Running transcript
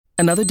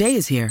Another day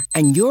is here,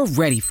 and you're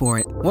ready for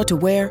it. What to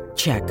wear?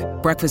 Check.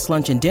 Breakfast,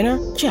 lunch, and dinner?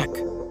 Check.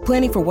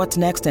 Planning for what's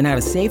next and how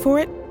to save for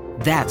it?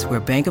 That's where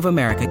Bank of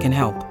America can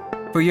help.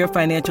 For your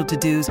financial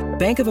to-dos,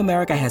 Bank of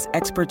America has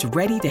experts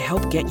ready to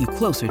help get you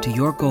closer to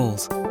your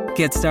goals.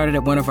 Get started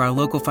at one of our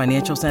local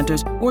financial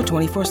centers or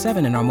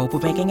 24/7 in our mobile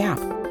banking app.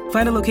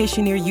 Find a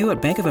location near you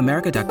at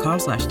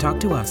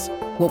bankofamerica.com/talktous.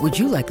 What would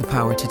you like the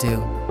power to do?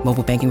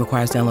 Mobile banking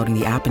requires downloading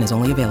the app and is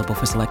only available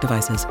for select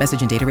devices.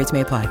 Message and data rates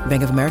may apply.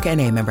 Bank of America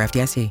N.A., member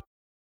FDIC.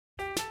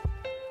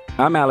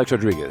 I'm Alex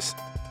Rodriguez.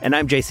 And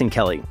I'm Jason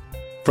Kelly.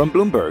 From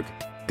Bloomberg,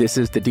 this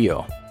is The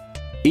Deal.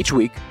 Each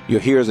week, you'll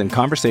hear us in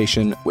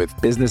conversation with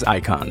business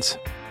icons.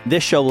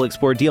 This show will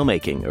explore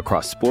deal-making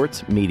across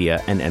sports,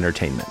 media, and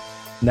entertainment.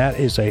 That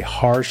is a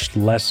harsh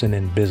lesson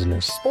in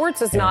business.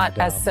 Sports is not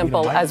as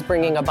simple as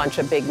bringing a bunch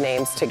of big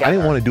names together. I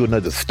didn't want to do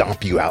another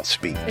stomp you out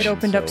speech. It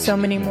opened up so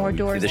many more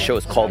doors. The show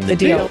is called The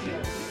Deal.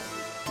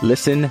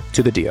 Listen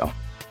to The Deal.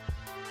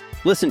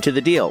 Listen to The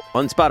Deal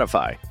on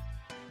Spotify.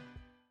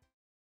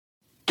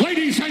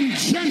 Ladies and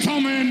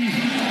gentlemen,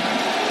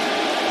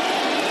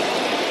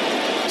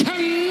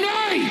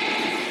 tonight,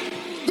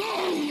 the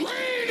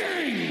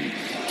reigning,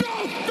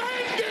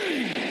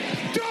 defending,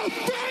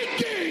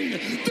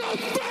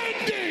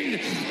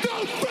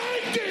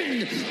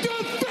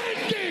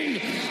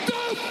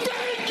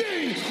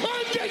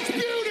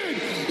 undisputed,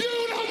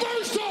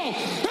 universal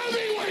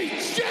heavyweight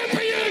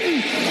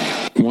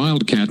champion.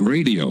 Wildcat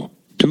Radio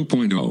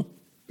 2.0.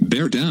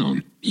 Bear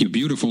down, you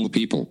beautiful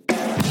people.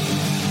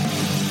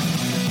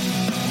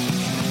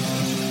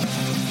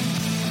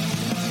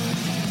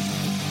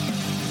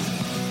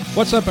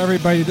 What's up,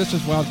 everybody? This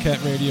is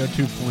Wildcat Radio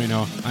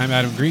 2.0. I'm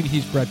Adam Green.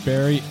 He's Brett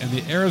Barry. And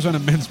the Arizona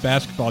men's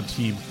basketball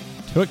team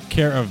took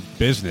care of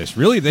business.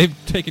 Really, they've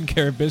taken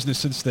care of business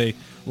since they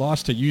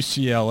lost to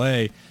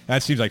UCLA.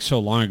 That seems like so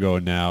long ago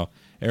now.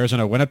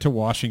 Arizona went up to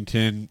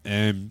Washington,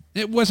 and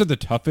it wasn't the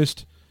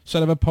toughest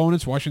set of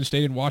opponents, Washington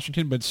State and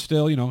Washington, but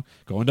still,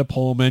 going to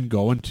Pullman,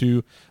 going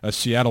to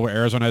Seattle where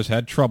Arizona has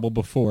had trouble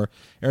before.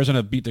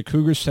 Arizona beat the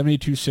Cougars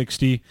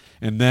 72-60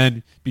 and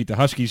then beat the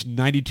Huskies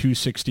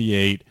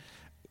 92-68.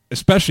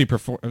 Especially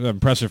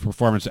impressive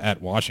performance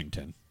at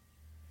Washington.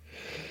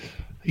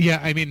 Yeah,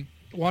 I mean,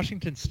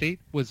 Washington State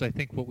was, I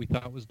think, what we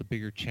thought was the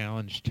bigger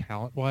challenge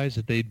talent-wise,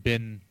 that they'd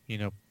been,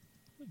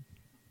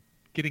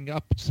 getting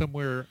up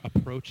somewhere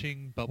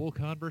approaching bubble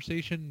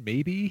conversation,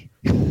 maybe.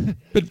 Been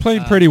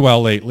playing pretty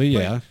well lately,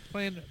 yeah.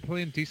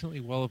 Playing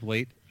decently well of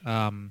late.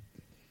 And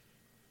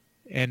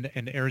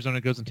Arizona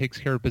goes and takes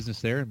care of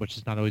business there, which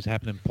has not always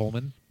happened in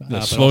Pullman.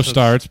 Slow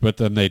starts, but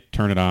then they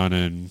turn it on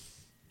and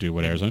do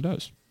what Arizona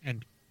does.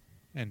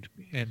 And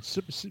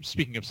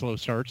speaking of slow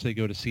starts, they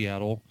go to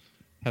Seattle,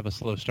 have a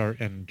slow start,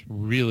 and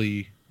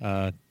really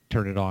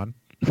turn it on.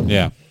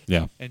 Yeah.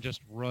 And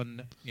just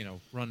run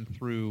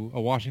through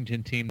a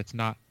Washington team that's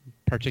not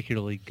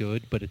particularly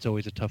good, but it's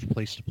always a tough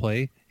place to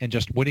play. And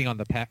just winning on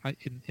the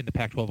in the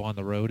Pac-12 on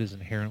the road is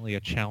inherently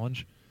a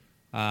challenge.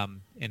 And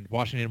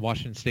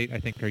Washington State, I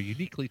think, are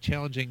uniquely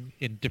challenging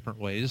in different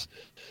ways.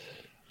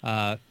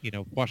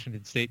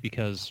 Washington State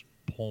because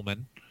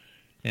Pullman,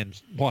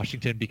 and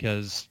Washington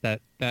because that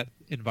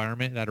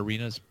environment, that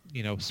arena is,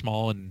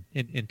 small and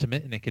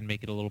intimate, and it can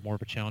make it a little more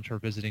of a challenge for a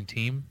visiting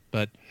team.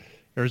 But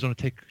Arizona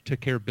took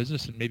care of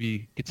business and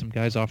maybe get some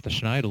guys off the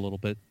schneid a little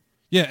bit.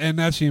 Yeah, and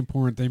that's the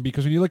important thing,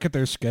 because when you look at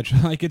their schedule,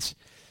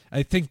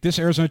 I think this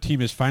Arizona team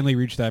has finally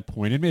reached that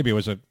point, and maybe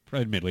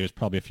admittedly it was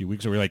probably a few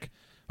weeks ago, we're like,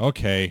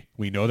 okay,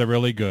 we know they're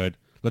really good.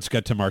 Let's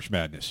get to March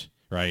Madness.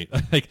 Right?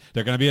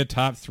 They're going to be a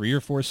top 3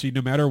 or 4 seed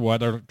no matter what.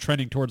 They're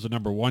trending towards the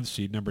number 1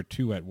 seed, number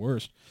 2 at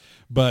worst.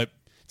 But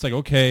it's like,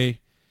 okay,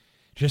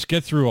 just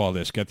get through all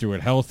this. Get through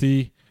it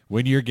healthy,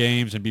 win your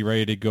games, and be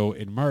ready to go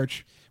in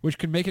March, which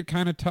can make it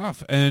kind of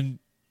tough. And,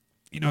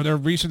 their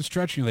recent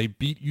stretch, they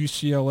beat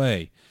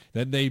UCLA.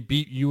 Then they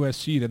beat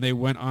USC. Then they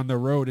went on the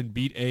road and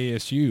beat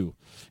ASU.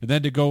 And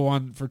then to go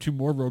on for 2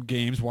 more road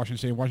games, Washington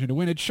State and Washington to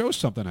win, it shows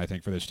something, I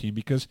think, for this team,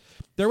 because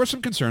there were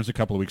some concerns a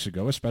couple of weeks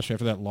ago, especially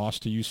after that loss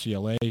to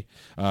UCLA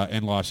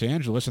and Los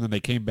Angeles, and then they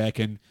came back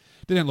and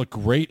didn't look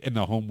great in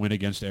the home win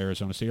against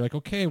Arizona. So you're like,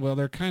 okay, well,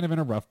 they're kind of in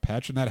a rough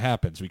patch, and that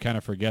happens. We kind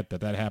of forget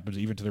that happens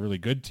even to the really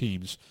good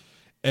teams.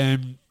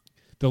 And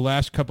the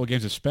last couple of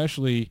games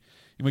especially,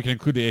 and we can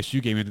include the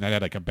ASU game, and that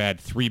had like a bad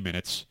 3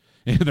 minutes.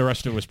 And the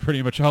rest of it was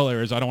pretty much all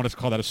Arizona. I don't want to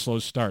call that a slow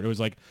start. It was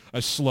like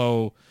a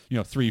slow,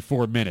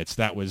 3-4 minutes.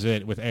 That was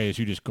it, with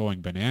ASU just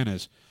going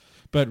bananas.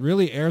 But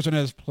really, Arizona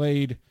has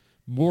played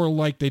more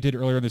like they did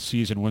earlier in the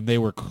season, when they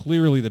were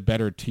clearly the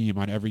better team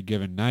on every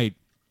given night.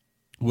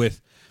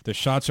 With the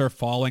shots are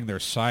falling, their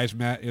size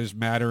is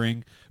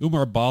mattering.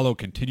 Oumar Ballo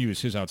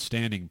continues his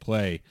outstanding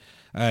play.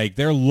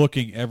 They're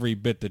looking every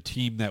bit the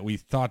team that we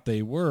thought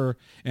they were,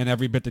 and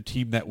every bit the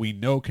team that we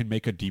know can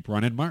make a deep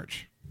run in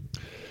March.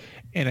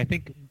 And I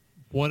think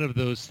one of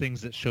those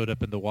things that showed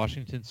up in the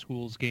Washington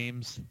Schools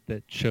games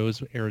that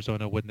shows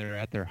Arizona when they're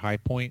at their high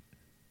point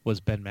was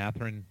Ben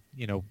Mathurin,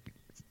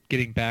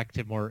 getting back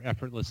to more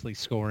effortlessly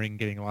scoring,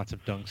 getting lots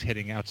of dunks,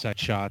 hitting outside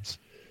shots,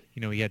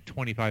 You know, he had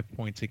 25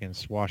 points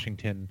against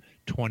Washington,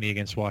 20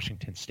 against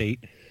Washington State.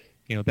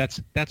 You know,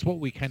 that's what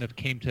we kind of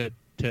came to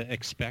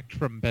expect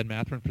from Ben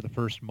Mathurin for the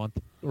first month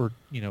or,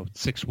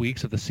 6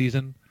 weeks of the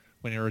season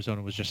when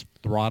Arizona was just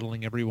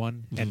throttling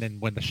everyone. Mm-hmm. And then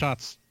when the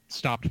shots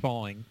stopped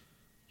falling,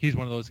 he's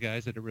one of those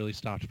guys that it really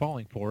stopped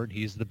falling for, and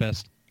he's the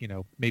best,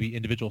 maybe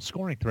individual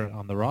scoring threat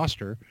on the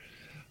roster.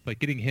 But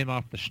getting him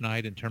off the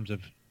schneid in terms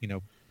of,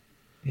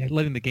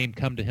 letting the game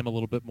come to him a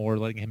little bit more,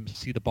 letting him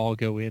see the ball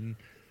go in,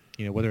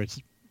 whether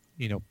it's,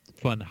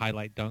 fun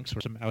highlight dunks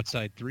or some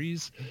outside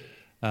threes.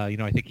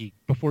 I think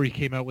before he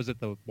came out, was it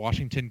the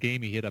Washington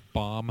game, he hit a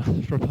bomb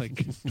from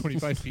like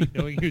 25 feet,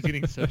 knowing he was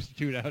getting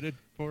substitute outed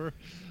for.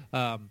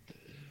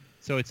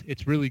 So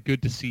it's really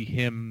good to see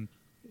him,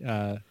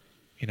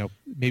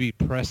 maybe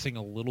pressing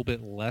a little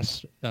bit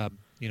less,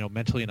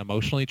 mentally and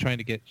emotionally, trying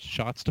to get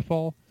shots to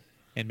fall.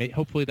 And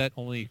hopefully that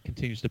only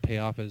continues to pay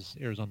off as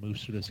Arizona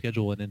moves through the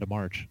schedule and into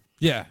March.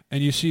 Yeah,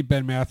 and you see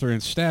Ben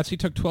Mathurin's stats. He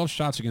took 12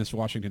 shots against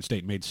Washington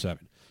State, made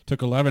 7.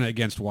 Took 11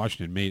 against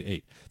Washington, made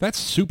 8. That's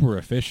super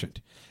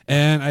efficient.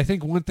 And I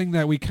think one thing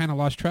that we kind of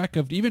lost track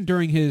of, even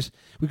during his,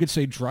 we could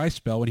say, dry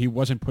spell, when he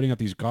wasn't putting up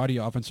these gaudy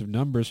offensive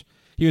numbers,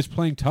 he was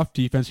playing tough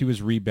defense, he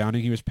was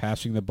rebounding, he was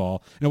passing the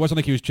ball, and it wasn't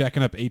like he was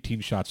jacking up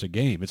 18 shots a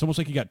game. It's almost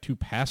like he got too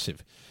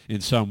passive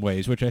in some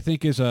ways, which I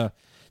think is the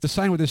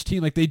sign with this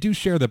team. Like, they do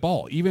share the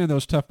ball. Even in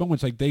those tough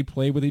moments, like, they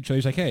play with each other.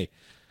 He's like, hey,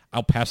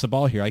 I'll pass the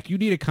ball here. Like, you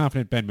need a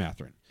confident Ben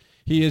Mathurin.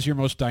 He is your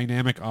most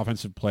dynamic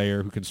offensive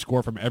player who can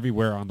score from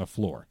everywhere on the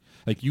floor.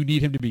 Like, you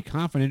need him to be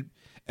confident,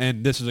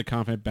 and this is a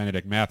confident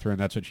Benedict Mathurin.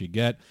 That's what you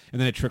get. And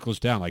then it trickles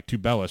down. Like,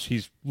 Tubelis,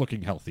 he's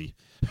looking healthy,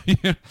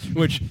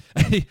 which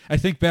I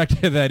think back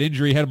to that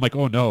injury he had. I'm like,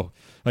 oh, no.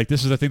 Like,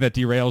 this is the thing that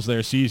derails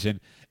their season,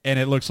 and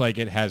it looks like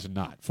it has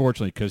not,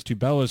 fortunately, because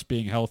Tubelis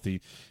being healthy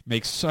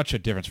makes such a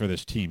difference for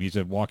this team. He's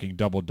a walking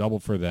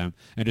double-double for them,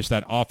 and just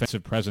that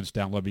offensive presence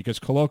down low, because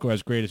Koloko,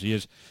 as great as he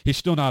is, he's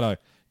still not a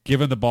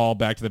giving the ball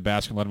back to the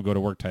basket and let him go to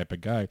work type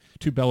of guy.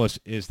 Tubelis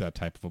is that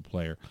type of a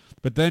player.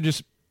 But then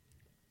just,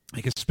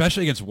 like,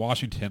 especially against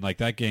Washington, like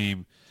that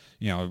game,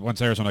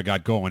 once Arizona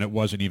got going, it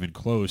wasn't even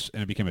close,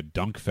 and it became a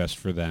dunk fest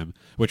for them,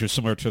 which was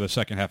similar to the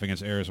second half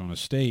against Arizona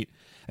State.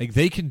 Like,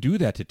 they can do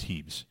that to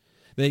teams.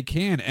 They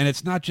can, and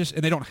it's not just,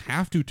 and they don't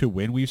have to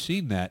win. We've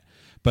seen that,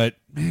 but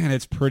man,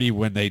 it's pretty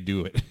when they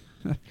do it.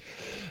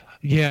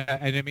 Yeah,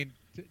 and I mean,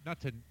 not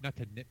to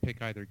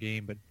nitpick either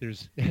game, but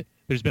there's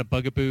been a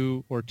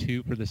bugaboo or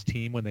two for this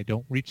team when they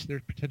don't reach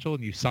their potential,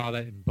 and you saw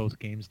that in both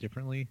games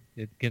differently.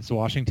 Against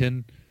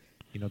Washington,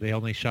 they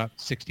only shot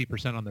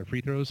 60% on their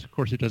free throws. Of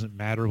course, it doesn't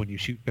matter when you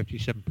shoot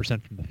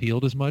 57% from the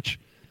field as much.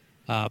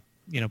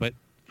 But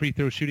free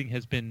throw shooting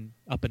has been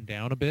up and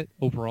down a bit.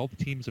 Overall, the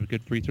team's a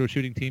good free throw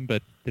shooting team,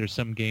 but there's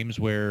some games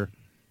where,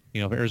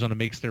 if Arizona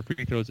makes their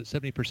free throws at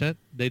 70%,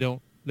 they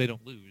don't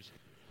lose.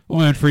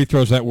 Well, and free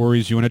throws, that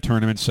worries you in a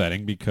tournament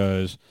setting,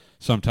 because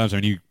sometimes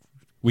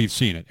we've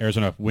seen it.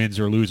 Arizona wins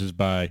or loses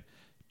by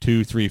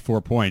 2, 3,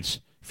 4 points.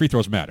 Free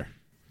throws matter.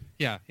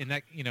 Yeah, in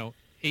that,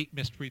 8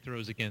 missed free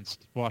throws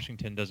against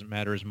Washington doesn't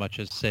matter as much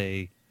as,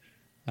 say,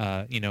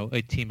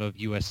 a team of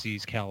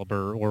USC's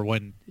caliber, or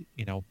when,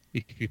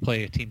 if you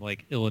play a team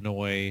like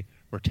Illinois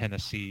or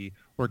Tennessee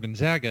or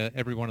Gonzaga,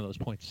 every one of those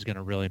points is going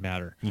to really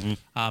matter.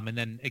 Mm-hmm. And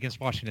then against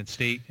Washington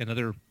State,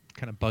 another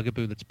kind of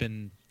bugaboo that's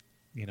been,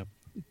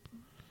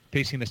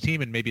 facing this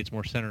team, and maybe it's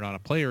more centered on a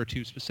player or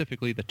two,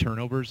 specifically the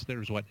turnovers. There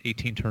was,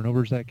 18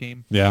 turnovers that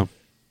game? Yeah.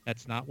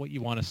 That's not what you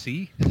want to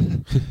see.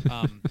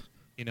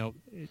 To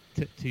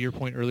your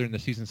point earlier in the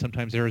season,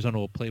 sometimes Arizona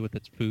will play with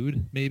its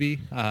food,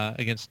 maybe,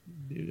 against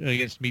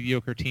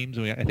mediocre teams.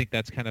 I think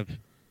that's kind of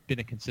been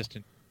a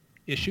consistent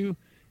issue,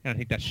 and I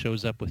think that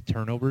shows up with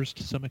turnovers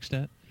to some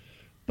extent.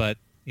 But,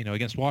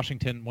 against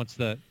Washington, once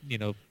they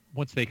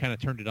kind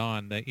of turned it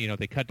on,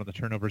 they cut on the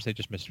turnovers. They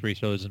just missed free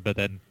throws, but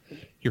then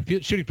your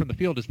shooting from the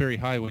field is very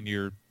high when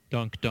you're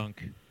dunk,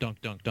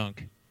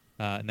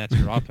 and that's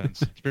your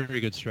offense. It's a very, very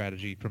good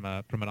strategy from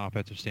an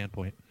offensive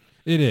standpoint.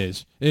 It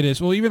is.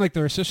 Well, even like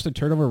their assist to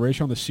turnover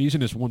ratio on the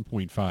season is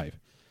 1.5.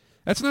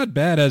 That's not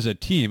bad as a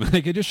team.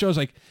 Like, it just shows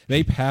like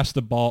they pass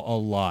the ball a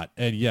lot.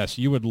 And yes,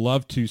 you would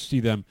love to see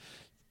them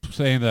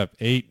say in the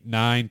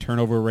 8-9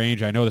 turnover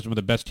range. I know that some of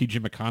the best T.J.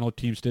 McConnell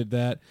teams did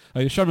that.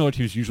 The Sean Miller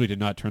teams usually did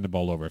not turn the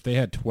ball over. If they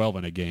had 12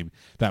 in a game,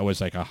 that was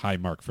like a high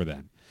mark for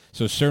them.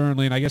 So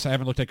certainly, and I guess I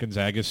haven't looked at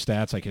Gonzaga's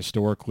stats, like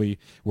historically,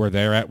 where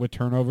they're at with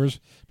turnovers,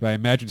 but I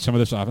imagine some of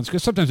this offense,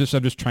 because sometimes it's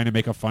them just trying to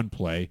make a fun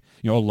play,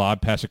 a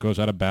lob pass that goes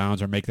out of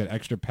bounds, or make that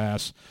extra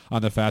pass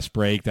on the fast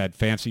break, that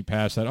fancy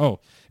pass that,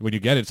 when you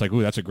get it, it's like,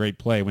 ooh, that's a great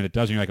play. When it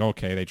doesn't, you're like,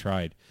 okay, they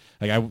tried.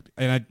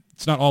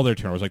 It's not all their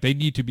turnovers. Like, they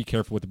need to be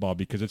careful with the ball,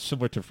 because it's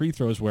similar to free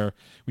throws, where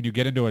when you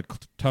get into a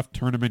tough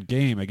tournament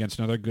game against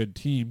another good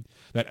team,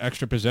 that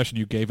extra possession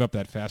you gave up,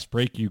 that fast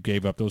break you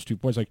gave up, those 2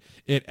 points, like,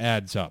 it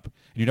adds up.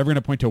 And you're never going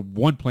to point to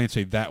one play and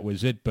say that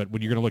was it, but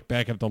when you're going to look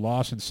back at the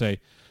loss and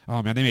say,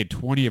 oh man, they made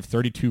 20 of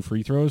 32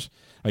 free throws,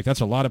 like, that's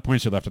a lot of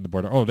points they left on the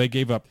board. Oh, they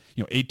gave up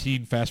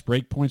 18 fast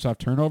break points off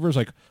turnovers.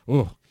 Like,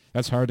 oh,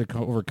 that's hard to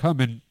overcome.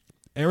 And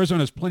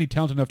Arizona's plenty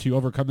talented enough to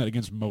overcome that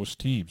against most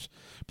teams.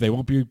 But they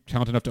won't be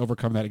talented enough to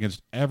overcome that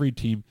against every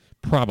team,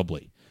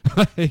 probably.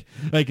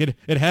 Like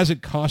it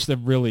hasn't cost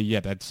them really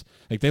yet. That's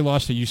like they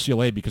lost to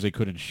UCLA because they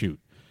couldn't shoot.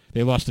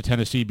 They lost to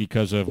Tennessee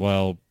because of,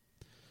 well,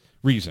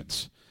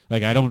 reasons.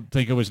 Like, I don't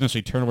think it was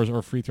necessarily turnovers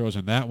or free throws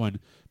in that one.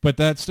 But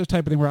that's the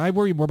type of thing where I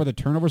worry more about the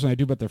turnovers than I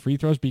do about the free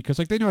throws because,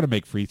 like, they know how to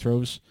make free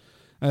throws.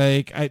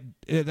 Like,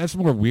 that's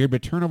more weird.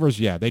 But turnovers,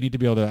 yeah, they need to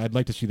be able to. I'd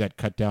like to see that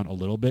cut down a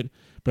little bit.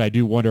 But I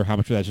do wonder how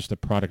much of that's just a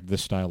product of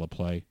this style of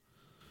play.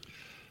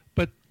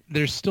 But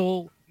there's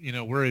still,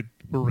 we're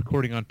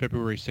recording on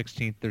February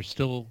 16th. There's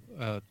still,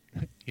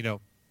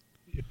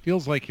 it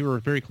feels like you were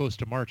very close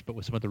to March, but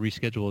with some of the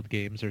rescheduled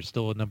games, there's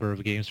still a number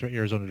of games for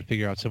Arizona to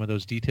figure out some of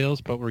those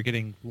details. But we're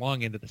getting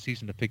long into the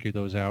season to figure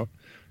those out.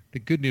 The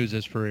good news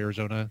is for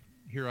Arizona,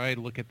 here I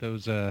look at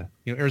those,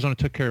 Arizona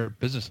took care of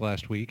business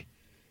last week,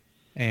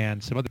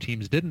 and some other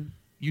teams didn't.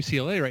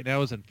 UCLA right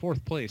now is in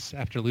 4th place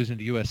after losing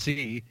to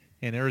USC.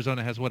 And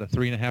Arizona has, a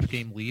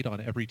 3.5-game lead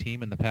on every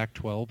team in the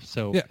Pac-12.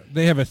 So yeah,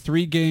 they have a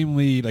 3-game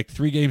lead, like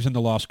 3 games in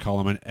the loss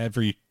column, and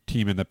every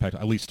team in the Pac,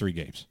 at least 3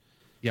 games.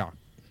 Yeah.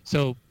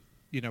 So,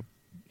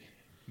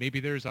 maybe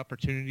there's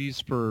opportunities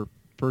for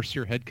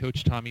first-year head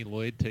coach Tommy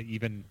Lloyd to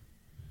even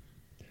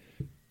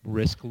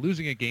risk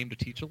losing a game to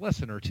teach a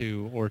lesson or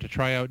two, or to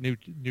try out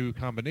new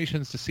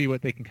combinations to see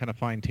what they can kind of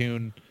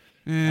fine-tune.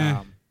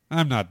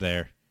 I'm not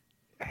there.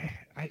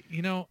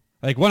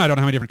 Like, one, I don't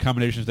know how many different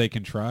combinations they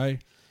can try.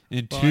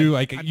 And 2,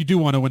 you do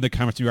want to win the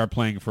conference. You are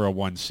playing for a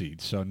 1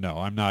 seed. So, no,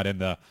 I'm not in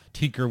the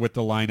tinker with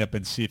the lineup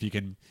and see if you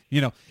can,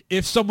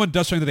 if someone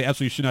does something that they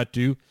absolutely should not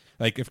do,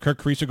 like if Kirk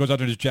Caruso goes out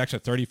there and just jacks a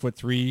 30-foot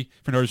 3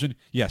 for Northern,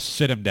 yes,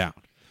 sit him down.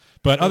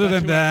 But other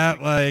than that,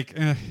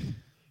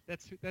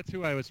 That's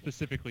who I was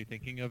specifically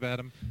thinking of,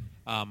 Adam.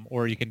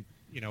 Or you can,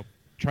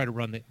 try to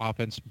run the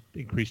offense,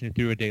 increasing it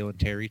through a Dalen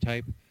Terry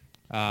type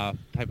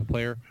of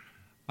player.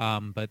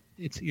 But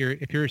if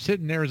you're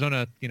sitting in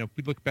Arizona, if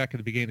we look back at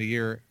the beginning of the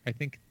year, I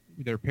think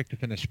they're picked to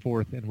finish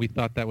 4th, and we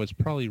thought that was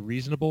probably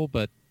reasonable,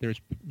 but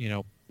there's,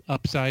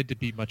 upside to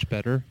be much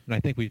better, and I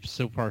think we've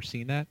so far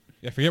seen that.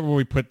 Yeah, I forget where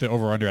we put the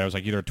over-under. I was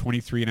like either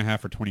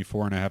 23.5 or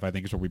 24.5, I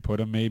think is where we put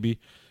them maybe,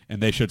 and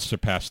they should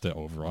surpass the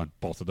over on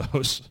both of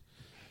those.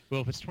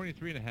 Well, if it's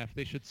 23.5,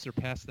 they should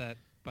surpass that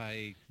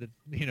by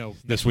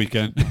this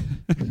weekend.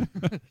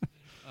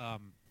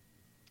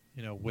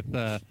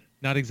 With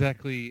not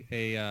exactly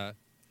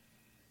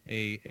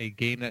a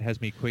game that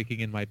has me quaking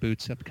in my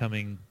boots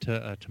upcoming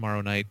to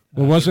tomorrow night.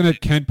 Well, wasn't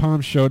it Ken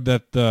Pom showed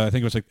that I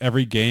think it was like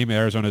every game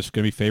Arizona is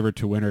going to be favored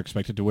to win or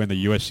expected to win.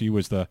 The USC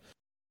was the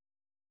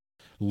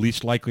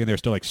least likely, and they're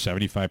still like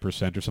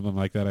 75% or something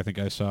like that. I think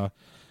I saw.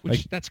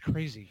 That's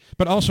crazy.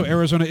 But also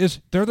Arizona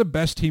they're the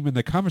best team in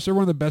the conference. They're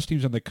one of the best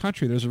teams in the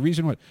country. There's a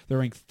reason they're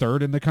ranked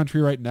 3rd in the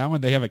country right now,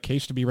 and they have a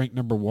case to be ranked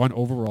number 1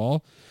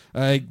 overall.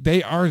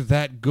 They are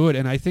that good,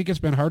 and I think it's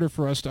been harder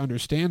for us to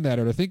understand that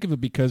or to think of it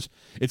because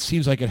it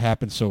seems like it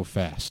happened so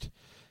fast.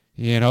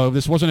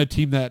 This wasn't a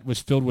team that was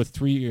filled with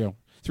 3 or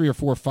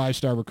 4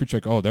 5-star recruits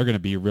like, oh, they're going to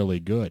be really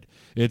good.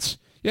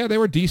 They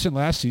were decent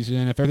last season,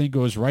 and if everything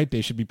goes right,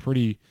 they should be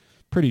pretty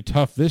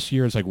tough this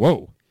year. It's like,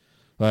 whoa.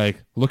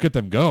 Like, look at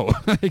them go.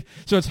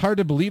 So it's hard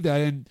to believe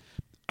that. And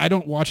I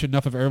don't watch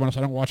enough of everyone else.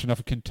 I don't watch enough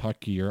of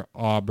Kentucky or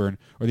Auburn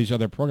or these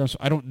other programs. So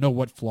I don't know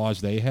what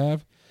flaws they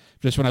have.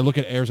 Just when I look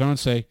at Arizona and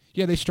say,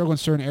 yeah, they struggle in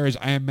certain areas,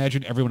 I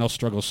imagine everyone else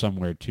struggles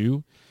somewhere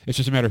too. It's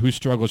just a matter of who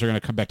struggles are going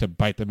to come back to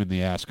bite them in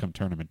the ass come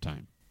tournament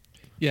time.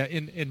 Yeah,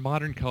 in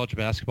modern college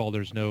basketball,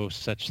 there's no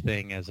such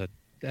thing as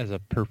a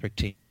perfect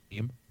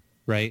team.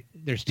 Right?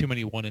 There's too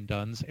many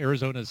one-and-dones.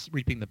 Arizona's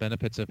reaping the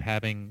benefits of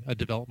having a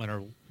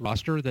developmental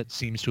roster that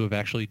seems to have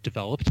actually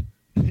developed,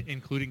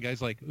 including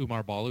guys like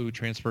Umar Balu, who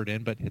transferred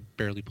in but had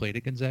barely played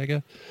at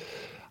Gonzaga.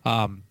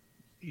 I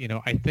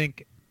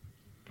think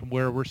from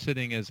where we're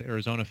sitting as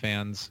Arizona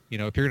fans, if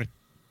you're going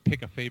to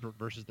pick a favorite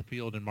versus the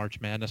field in March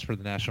Madness for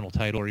the national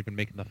title or even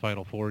making the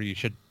Final Four, you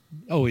should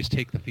always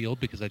take the field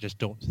because I just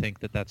don't think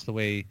that that's the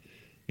way,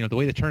 the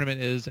way the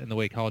tournament is and the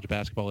way college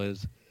basketball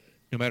is.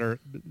 No matter,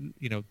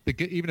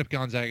 even if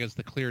Gonzaga is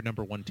the clear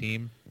number 1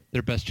 team,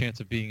 their best chance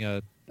of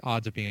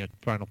odds of being a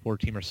Final Four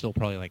team are still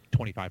probably like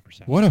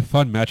 25%. What a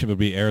fun matchup it would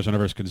be, Arizona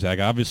versus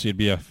Gonzaga. Obviously, it'd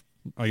be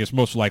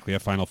most likely a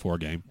Final Four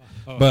game.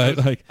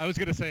 I was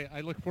going to say,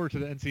 I look forward to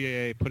the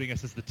NCAA putting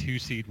us as the 2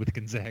 seed with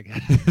Gonzaga.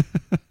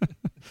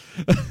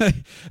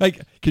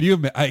 Can you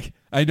imagine?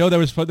 I know they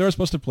were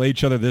supposed to play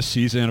each other this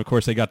season, and of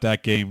course they got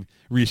that game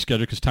rescheduled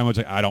because Time was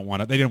like, I don't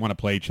want it. They didn't want to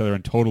play each other,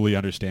 and totally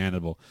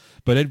understandable.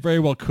 But it very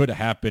well could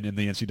happen in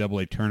the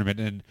NCAA tournament,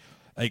 and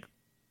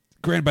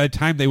granted, by the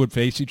time they would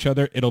face each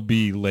other, it'll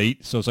be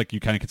late. So it's like you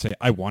kind of could say,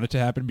 I want it to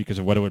happen because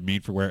of what it would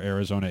mean for where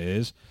Arizona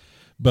is.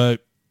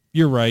 But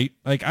you're right.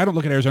 I don't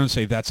look at Arizona and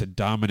say that's a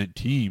dominant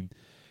team.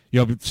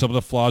 Some of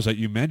the flaws that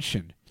you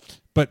mentioned,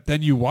 but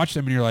then you watch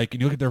them and you're like,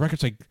 and you look at their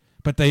records like.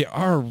 But they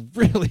are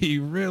really,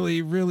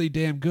 really, really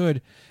damn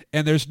good,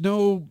 and there's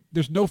no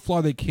flaw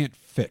they can't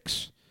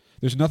fix.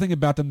 There's nothing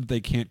about them that they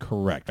can't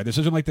correct. This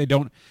isn't like they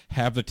don't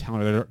have the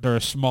talent, or they're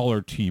a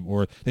smaller team,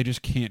 or they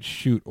just can't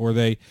shoot, or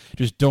they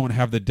just don't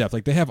have the depth.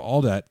 Like, they have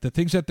all that. The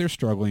things that they're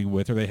struggling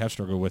with, or they have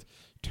struggled with,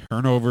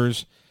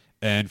 turnovers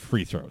and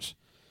free throws.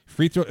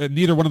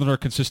 Neither one of them are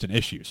consistent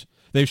issues.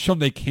 They've shown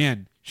they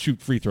can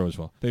shoot free throws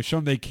well. They've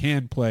shown they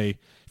can play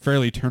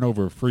fairly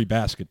turnover-free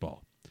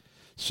basketball.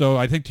 So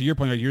I think to your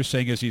point, what you're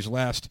saying is these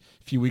last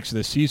few weeks of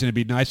the season, it'd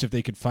be nice if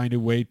they could find a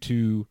way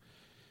to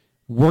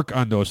work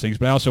on those things.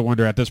 But I also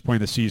wonder at this point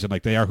in the season,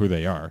 like, they are who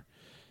they are.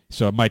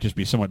 So it might just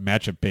be somewhat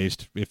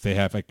matchup-based if they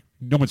have, like,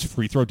 no one's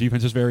free throw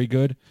defense is very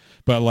good.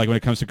 But, like, when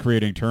it comes to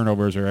creating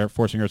turnovers or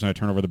forcing Arizona to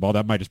turn over the ball,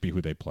 that might just be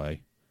who they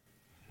play.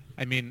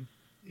 I mean,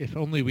 if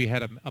only we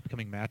had an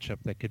upcoming matchup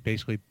that could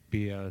basically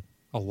be a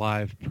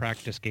live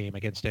practice game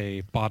against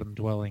a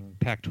bottom-dwelling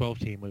Pac-12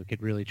 team we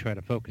could really try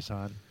to focus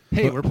on.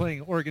 Hey, we're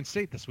playing Oregon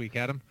State this week,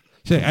 Adam.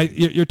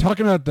 You're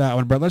talking about that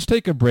one, but let's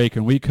take a break.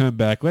 And we come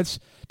back, let's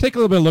take a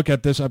little bit of a look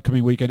at this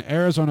upcoming weekend.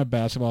 Arizona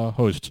basketball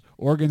hosts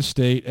Oregon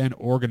State and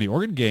Oregon. The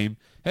Oregon game,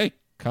 hey,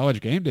 College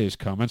Game Day is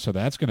coming, so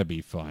that's going to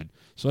be fun.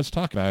 So let's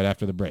talk about it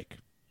after the break.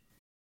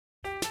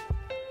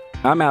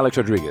 I'm Alex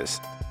Rodriguez.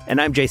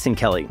 And I'm Jason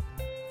Kelly.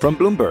 From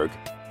Bloomberg,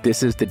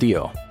 this is The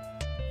Deal.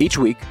 Each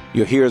week,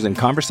 you'll hear us in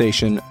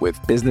conversation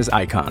with business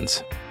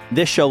icons.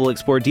 This show will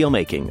explore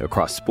deal-making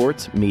across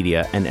sports,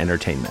 media, and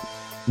entertainment.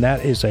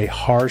 That is a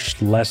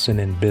harsh lesson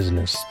in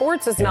business.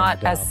 Sports is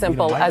not as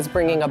simple as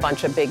bringing a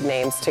bunch of big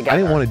names together. I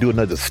didn't want to do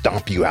another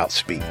stomp you out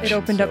speech. It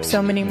opened up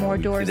so many more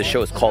doors. The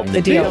show is called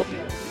The Deal.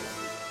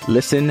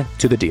 Listen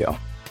to The Deal.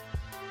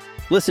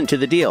 Listen to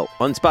The Deal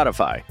on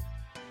Spotify.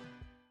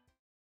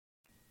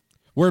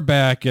 We're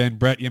back, and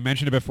Brett, you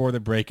mentioned it before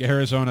the break.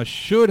 Arizona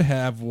should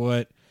have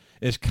what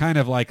is kind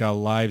of like a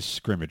live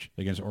scrimmage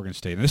against Oregon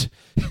State. And this,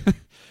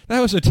 that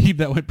was a team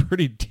that went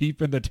pretty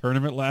deep in the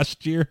tournament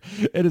last year,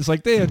 and it's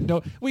like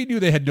we knew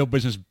they had no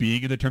business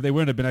being in the tournament. They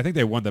wouldn't have been. I think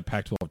they won the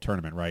Pac-12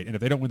 tournament, right? And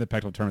if they don't win the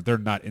Pac-12 tournament, they're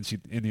not in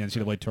the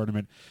NCAA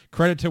tournament.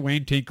 Credit to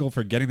Wayne Tinkle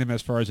for getting them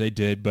as far as they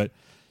did, but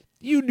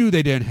you knew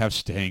they didn't have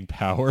staying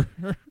power.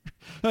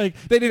 Like,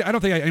 they did. I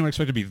don't think anyone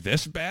expected to be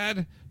this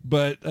bad,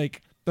 but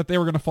like that they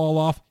were going to fall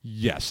off.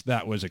 Yes,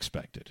 that was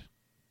expected.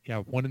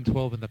 Yeah,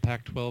 1-12 in the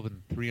Pac-12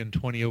 and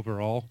 3-20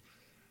 overall.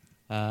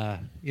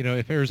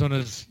 If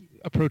Arizona's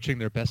approaching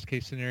their best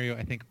case scenario,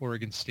 I think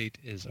Oregon State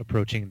is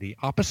approaching the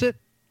opposite.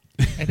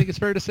 I think it's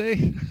fair to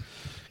say.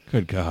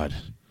 Good God.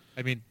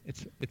 I mean,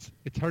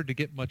 it's hard to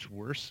get much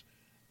worse.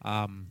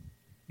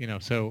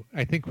 So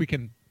I think we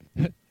can,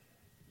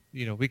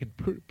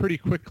 pretty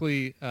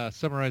quickly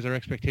summarize our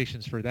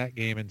expectations for that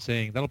game and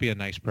saying that'll be a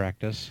nice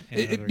practice.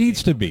 It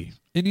needs to be.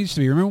 It needs to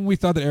be. Remember when we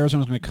thought that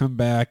Arizona was going to come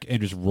back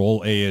and just roll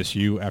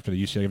ASU after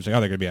the UCLA game? Say, they're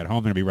going to be at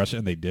home, they're going to be rested,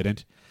 and they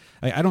didn't.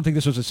 I don't think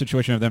this was a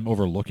situation of them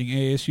overlooking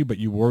ASU, but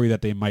you worry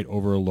that they might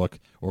overlook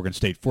Oregon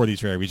State for these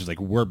very reasons.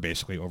 Like, we're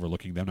basically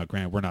overlooking them. Now,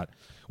 granted,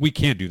 we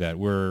can't do that.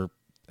 We're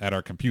at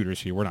our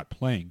computers here. We're not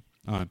playing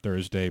on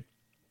Thursday.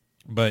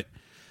 But,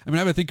 I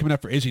have a thing coming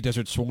up for AZ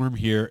Desert Swarm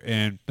here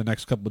in the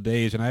next couple of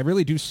days, and I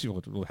really do see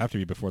it will have to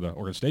be before the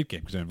Oregon State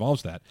game because it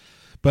involves that.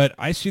 But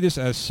I see this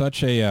as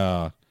such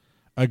a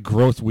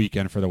growth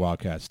weekend for the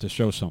Wildcats to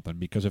show something,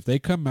 because if they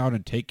come out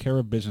and take care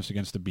of business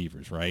against the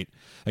Beavers, right?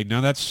 Like, none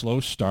of that slow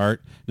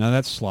start, none of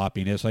that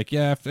sloppiness. Like,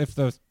 yeah, if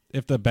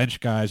the bench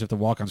guys, if the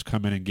walk-ons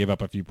come in and give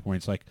up a few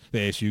points like the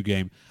ASU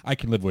game, I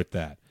can live with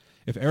that.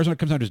 If Arizona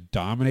comes out and just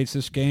dominates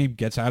this game,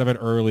 gets out of it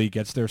early,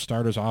 gets their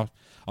starters off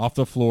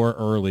the floor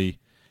early,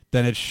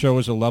 then it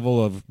shows a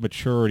level of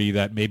maturity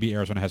that maybe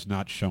Arizona has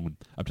not shown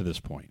up to this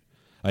point.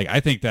 Like,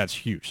 I think that's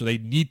huge. So they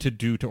need to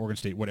do to Oregon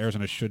State what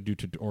Arizona should do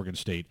to Oregon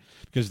State,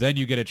 because then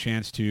you get a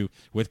chance to,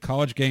 with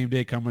College Game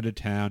Day coming to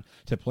town,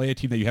 to play a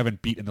team that you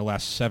haven't beat in the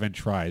last 7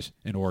 tries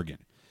in Oregon.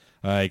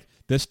 Like,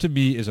 this to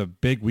me is a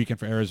big weekend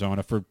for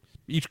Arizona, for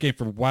each game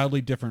for wildly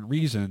different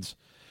reasons,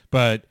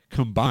 but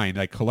combined,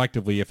 like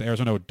collectively, if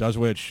Arizona does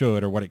what it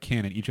should or what it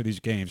can in each of these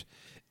games,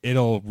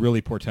 it'll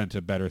really portend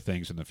to better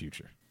things in the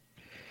future.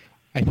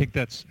 I think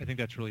that's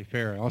really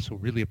fair. I also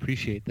really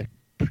appreciate the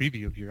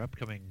preview of your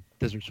upcoming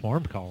Desert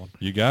Swarm column.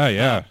 You got,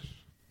 yeah.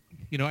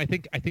 I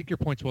think your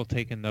point's well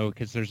taken, though,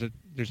 because there's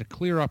a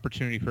clear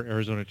opportunity for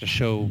Arizona to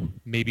show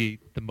maybe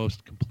the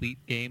most complete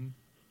game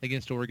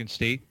against Oregon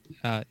State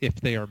if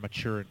they are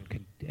mature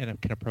and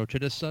can approach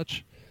it as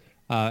such.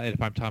 And if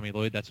I'm Tommy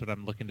Lloyd, that's what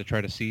I'm looking to try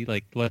to see.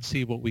 Like, let's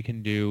see what we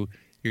can do.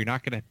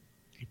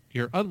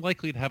 You're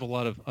unlikely to have a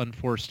lot of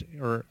unforced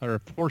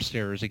or forced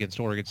errors against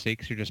Oregon State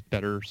because you're just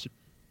better,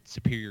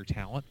 superior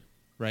talent,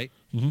 right?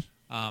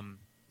 Mm-hmm.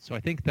 So I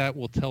think that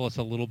will tell us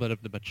a little bit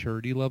of the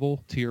maturity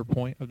level, to your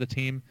point, of the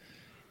team.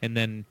 And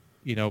then,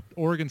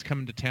 Oregon's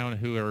coming to town,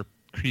 who are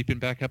creeping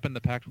back up in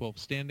the Pac-12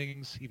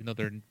 standings, even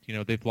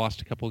though they've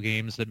lost a couple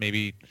games that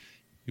maybe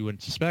you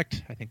wouldn't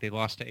suspect. I think they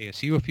lost to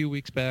ASU a few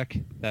weeks back,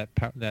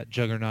 that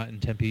juggernaut in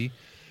Tempe.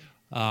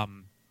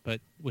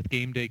 But with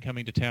game day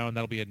coming to town,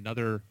 that'll be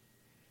another,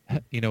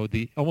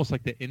 the almost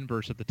like the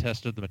inverse of the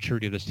test of the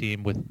maturity of this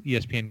team, with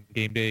ESPN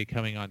game day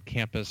coming on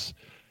campus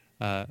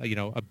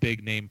a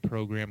big name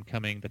program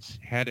coming that's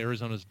had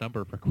Arizona's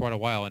number for quite a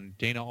while. And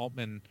Dana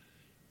Altman,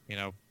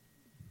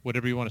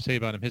 whatever you want to say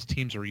about him, his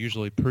teams are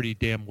usually pretty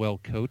damn well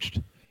coached.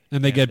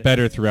 And they get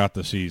better throughout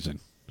the season.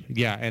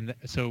 Yeah, and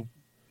so,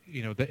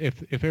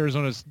 if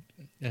Arizona's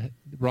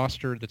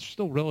roster that's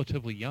still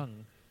relatively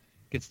young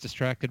gets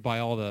distracted by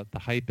all the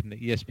hype and the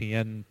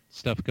ESPN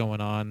stuff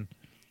going on,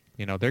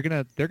 they're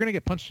gonna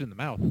get punched in the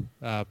mouth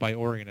by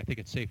Oregon. I think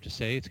it's safe to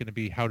say it's going to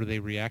be how do they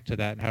react to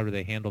that and how do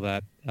they handle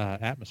that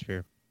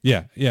atmosphere.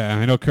 Yeah.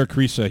 I know Kirk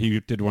Kriisa, he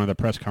did one of the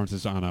press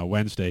conferences on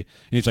Wednesday, and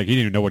he's like, he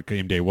didn't even know what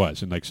game day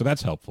was, and so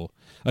that's helpful.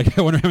 Like,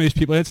 I wonder how many of these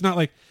people. It's not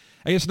like.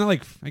 I guess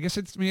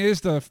it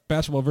is the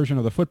basketball version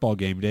of the football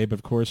game day, but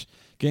of course,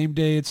 game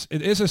day it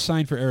is a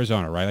sign for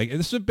Arizona, right? Like,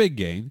 this is a big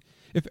game.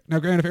 If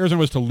Arizona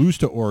was to lose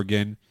to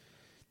Oregon,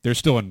 they're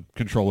still in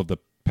control of the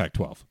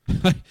Pac-12.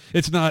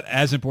 It's not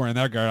as important in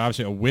that regard.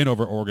 Obviously, a win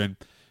over Oregon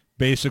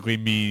basically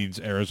means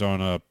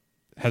Arizona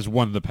has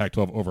won the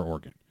Pac-12 over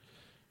Oregon.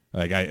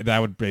 I think that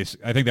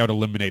would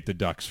eliminate the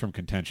Ducks from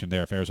contention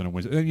there if Arizona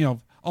wins.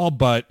 All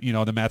but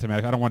the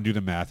mathematics. I don't want to do the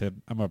math.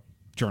 I'm a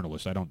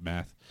journalist. I don't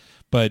math,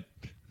 but.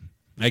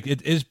 Like,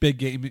 it is big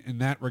game in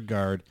that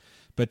regard,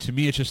 but to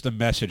me it's just a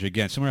message.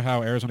 Again, similar to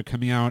how Arizona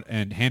coming out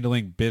and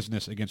handling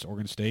business against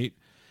Oregon State,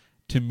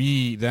 to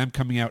me, them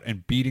coming out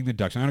and beating the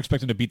Ducks, I don't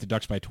expect them to beat the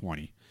Ducks by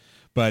 20,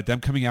 but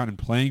them coming out and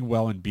playing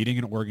well and beating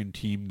an Oregon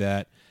team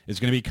that is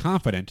going to be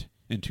confident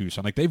in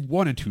Tucson. Like, they've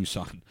won in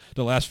Tucson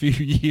the last few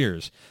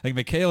years. Like,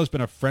 McKale has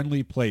been a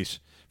friendly place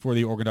for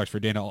the Oregon Ducks, for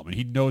Dana Altman.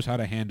 He knows how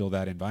to handle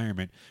that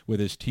environment with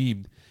his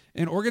team.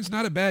 And Oregon's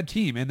not a bad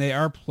team, and they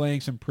are playing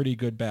some pretty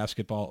good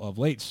basketball of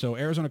late. So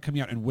Arizona coming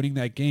out and winning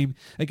that game,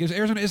 because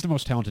Arizona is the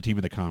most talented team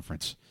in the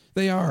conference.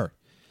 They are.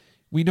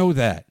 We know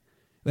that.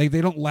 Like,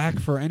 they don't lack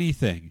for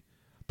anything,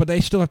 but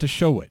they still have to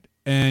show it.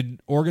 And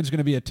Oregon's going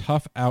to be a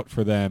tough out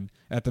for them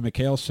at the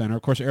McKale Center.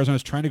 Of course,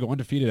 Arizona's trying to go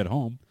undefeated at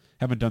home.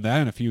 Haven't done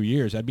that in a few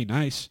years. That'd be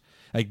nice.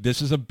 Like,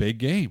 this is a big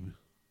game.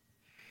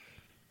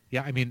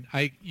 Yeah, I mean,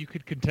 you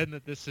could contend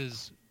that this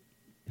is,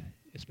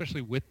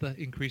 especially with the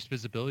increased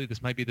visibility,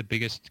 this might be the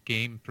biggest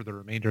game for the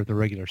remainder of the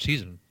regular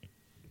season.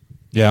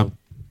 Yeah.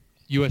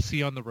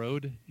 USC on the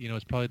road,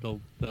 it's probably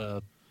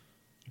the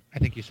I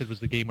think you said was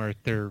the game where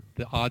the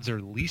odds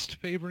are least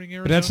favoring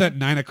Arizona. But that's at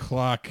 9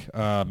 o'clock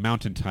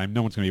Mountain Time.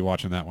 No one's going to be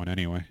watching that one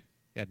anyway.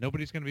 Yeah,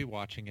 nobody's going to be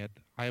watching it.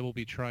 I will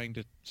be trying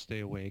to stay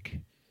awake.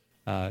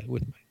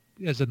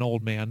 As an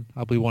old man,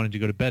 I'll be wanting to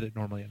go to bed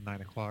normally at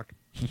 9 o'clock.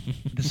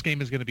 This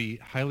game is going to be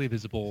highly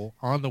visible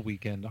on the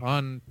weekend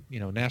on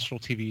national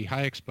TV,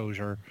 high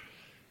exposure.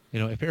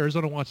 If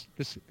Arizona wants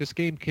this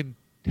game can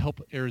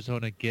help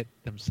Arizona get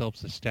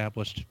themselves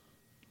established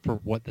for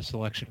what the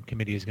selection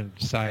committee is going to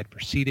decide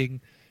for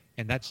seeding,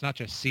 and that's not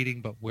just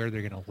seeding, but where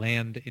they're going to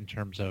land in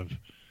terms of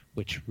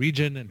which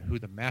region and who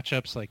the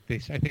matchups. Like I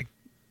think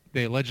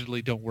they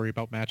allegedly don't worry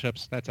about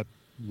matchups. That's a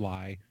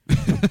lie.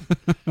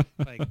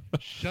 Like,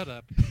 shut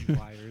up, you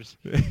liars.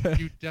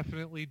 You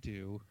definitely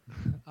do.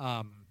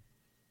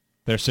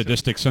 Their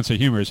sadistic sense of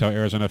humor is how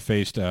Arizona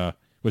faced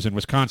was in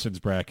Wisconsin's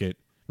bracket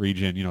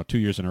region 2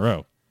 years in a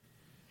row.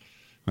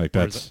 Like,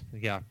 that's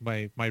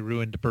my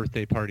ruined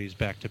birthday parties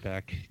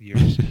back-to-back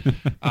years.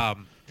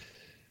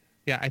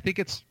 I think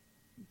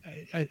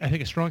I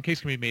think a strong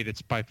case can be made.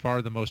 It's by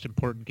far the most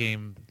important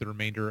game, the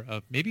remainder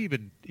of, maybe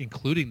even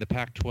including the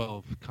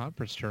Pac-12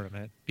 conference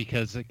tournament,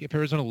 because if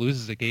Arizona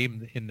loses a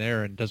game in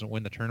there and doesn't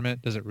win the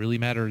tournament, does it really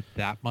matter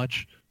that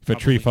much? If a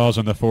tree falls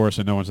on the forest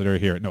and no one's there to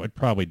hear it, no, it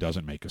probably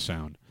doesn't make a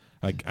sound.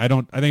 Like, I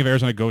think if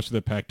Arizona goes to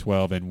the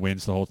Pac-12 and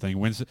wins the whole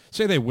thing,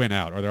 say they win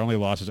out, or their only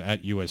losses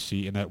at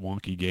USC in that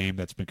wonky game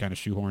that's been kind of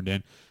shoehorned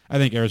in, I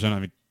think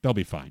Arizona, they'll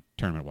be fine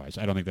tournament-wise.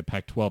 I don't think the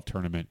Pac-12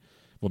 tournament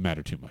will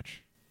matter too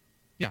much.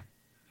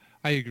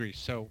 I agree.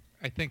 So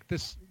I think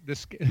this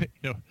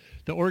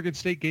the Oregon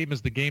State game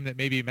is the game that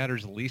maybe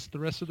matters least the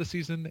rest of the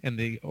season, and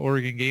the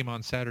Oregon game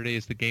on Saturday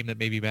is the game that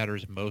maybe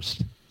matters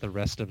most the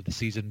rest of the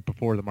season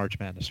before the March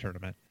Madness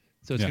tournament.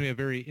 So it's going to be a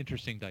very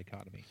interesting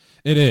dichotomy.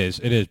 It is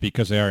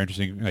because they are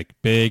interesting, like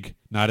big,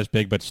 not as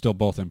big, but still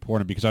both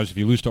important. Because obviously, if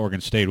you lose to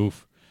Oregon State,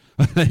 oof.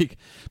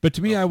 But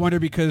to me, I wonder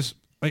because,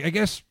 I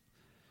guess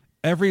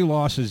every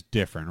loss is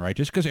different, right?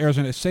 Just because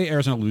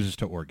Arizona loses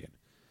to Oregon.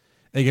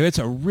 Like, if it's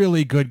a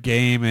really good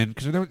game, and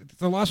because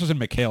the losses in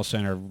McKale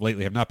Center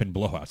lately have not been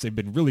blowouts, they've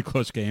been really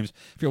close games.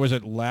 Was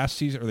it last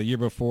season or the year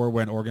before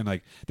when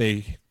Oregon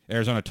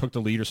Arizona took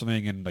the lead or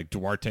something, and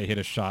Duarte hit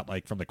a shot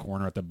from the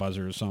corner at the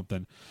buzzer or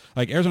something?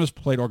 Arizona's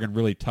played Oregon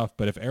really tough,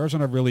 but if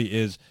Arizona really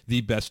is the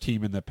best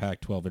team in the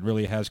Pac-12 and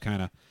really has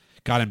kind of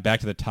gotten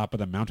back to the top of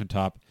the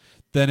mountaintop,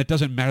 then it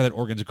doesn't matter that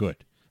Oregon's good.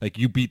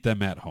 You beat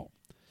them at home.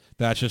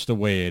 That's just the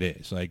way it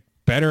is.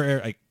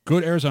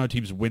 Good Arizona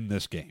teams win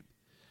this game.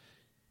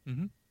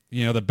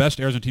 Mm-hmm. The best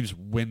Arizona teams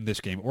win this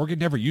game. Oregon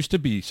never used to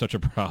be such a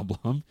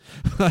problem.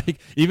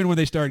 Even when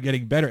they started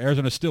getting better,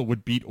 Arizona still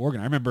would beat Oregon.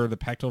 I remember the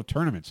Pac-12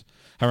 tournaments,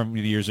 however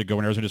many years ago,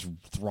 when Arizona just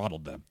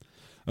throttled them.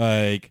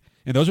 And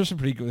those are some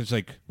pretty good.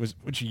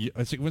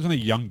 Wasn't a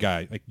young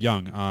guy,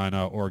 young on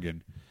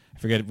Oregon. I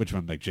forget which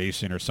one,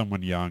 Jason or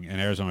someone young, and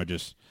Arizona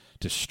just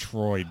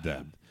destroyed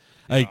them.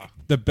 Like,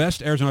 the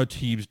best Arizona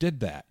teams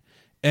did that.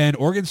 And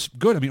Oregon's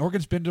good. I mean,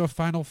 Oregon's been to a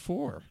Final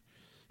Four.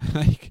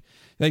 like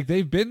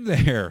they've been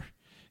there.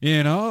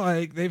 You know,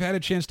 like they've had a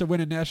chance to win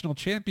a national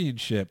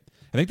championship.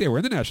 I think they were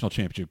in the national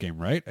championship game,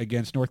 right?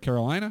 Against North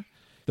Carolina.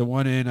 The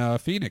one in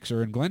Phoenix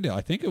or in Glendale.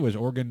 I think it was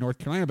Oregon, North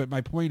Carolina. But my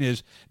point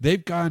is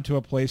they've gotten to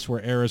a place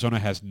where Arizona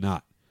has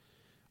not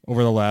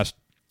over the last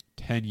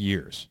 10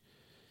 years.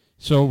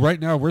 So right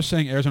now we're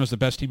saying Arizona's the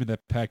best team in the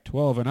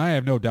Pac-12, and I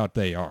have no doubt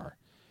they are.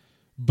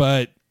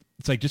 But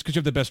it's like just because you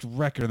have the best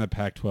record in the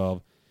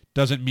Pac-12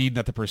 doesn't mean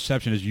that the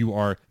perception is you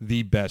are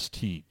the best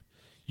team.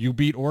 You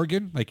beat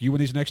Oregon, like you win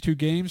these next two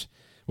games,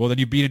 well, then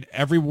you've beaten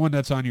everyone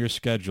that's on your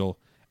schedule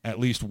at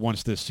least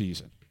once this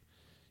season.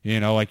 You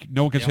know, like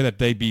no one can say that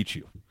they beat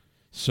you.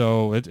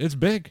 So it's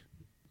big.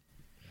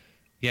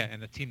 Yeah,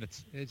 and the team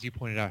that's, as you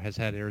pointed out, has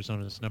had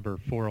Arizona's number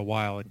for a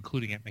while,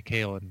 including at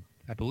McKale. And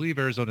I believe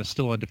Arizona's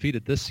still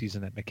undefeated this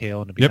season at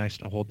McKale, and it'd be nice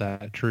to hold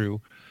that true.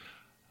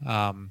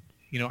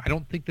 You know, I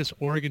don't think this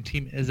Oregon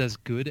team is as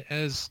good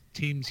as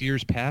teams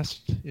years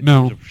past in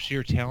terms of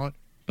sheer talent.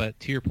 But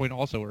to your point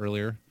also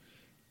earlier,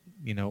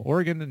 you know,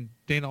 Oregon and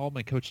Dana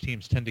Altman coach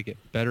teams tend to get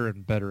better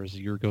and better as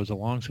the year goes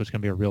along, so it's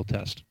going to be a real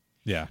test.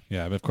 Yeah.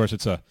 But of course,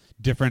 it's a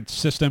different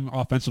system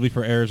offensively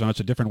for Arizona.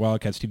 It's a different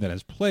Wildcats team that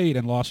has played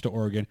and lost to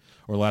Oregon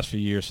over the last few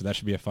years, so that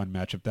should be a fun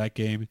matchup. That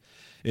game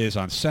is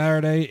on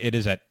Saturday. It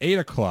is at 8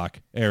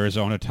 o'clock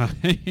Arizona time.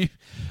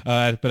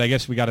 But I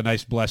guess we got a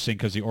nice blessing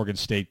because the Oregon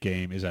State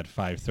game is at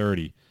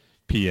 5:30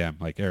 p.m.,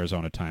 like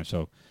Arizona time.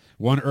 So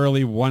one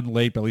early, one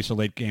late, but at least a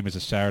late game is a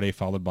Saturday,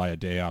 followed by a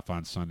day off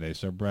on Sunday.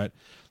 So, Brett,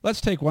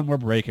 let's take one more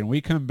break, and we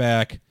come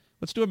back.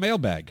 Let's do a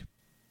mailbag.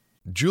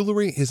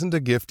 Jewelry isn't a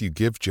gift you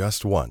give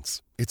just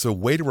once. It's a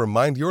way to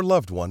remind your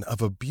loved one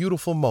of a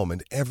beautiful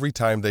moment every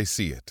time they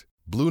see it.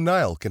 Blue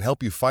Nile can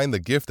help you find the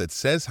gift that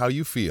says how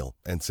you feel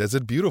and says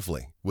it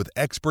beautifully, with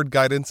expert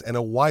guidance and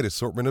a wide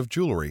assortment of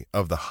jewelry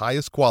of the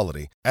highest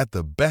quality at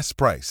the best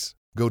price.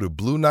 Go to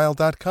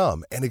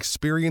BlueNile.com and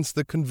experience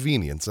the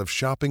convenience of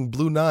shopping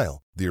Blue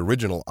Nile, the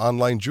original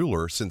online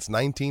jeweler since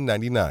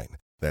 1999.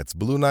 That's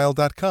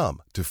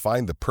BlueNile.com to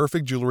find the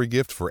perfect jewelry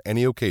gift for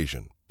any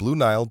occasion.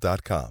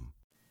 BlueNile.com.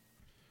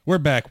 We're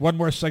back. One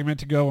more segment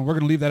to go, and we're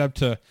going to leave that up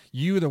to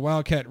you, the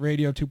Wildcat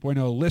Radio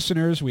 2.0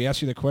 listeners. We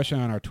asked you the question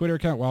on our Twitter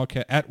account,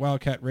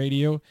 Wildcat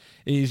Radio.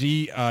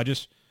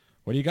 Just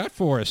what do you got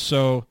for us?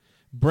 So,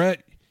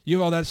 Brett, you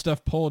have all that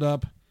stuff pulled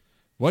up.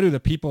 What do the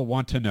people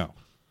want to know?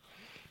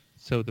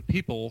 So the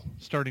people,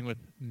 starting with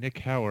Nick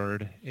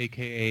Howard,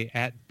 a.k.a.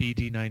 at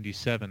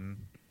BD97,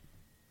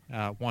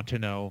 want to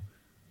know,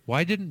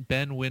 why didn't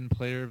Ben win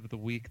Player of the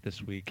Week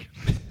this week?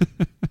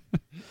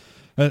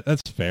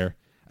 That's fair.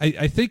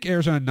 I think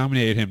Arizona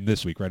nominated him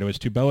this week, right? It was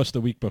Tubelis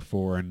the week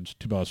before, and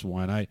Tubelis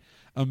won. I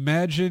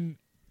imagine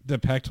the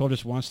Pac-12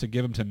 just wants to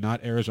give him to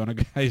not Arizona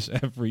guys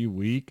every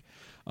week,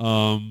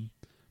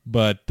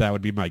 but that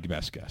would be my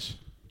best guess.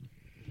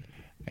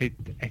 I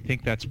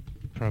think that's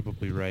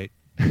probably right.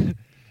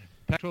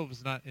 Pac-12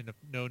 is not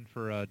known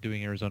for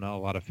doing Arizona a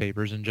lot of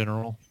favors in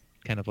general,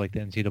 kind of like the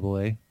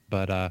NCAA.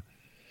 But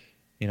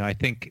you know, I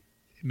think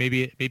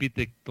maybe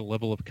the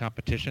level of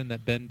competition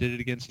that Ben did it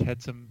against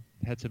had some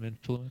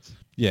influence.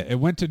 Yeah, it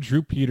went to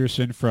Drew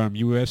Peterson from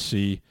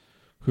USC,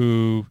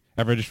 who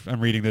averaged,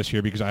 I'm reading this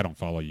here because I don't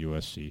follow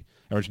USC,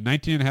 averaged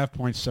 19.5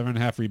 points,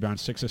 7.5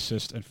 rebounds, 6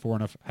 assists, and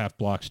 4.5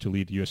 blocks to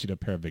lead USC to a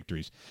pair of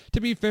victories.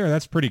 To be fair,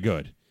 that's pretty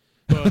good.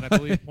 Well, and I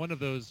believe one of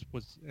those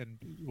was, and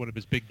one of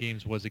his big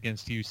games was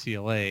against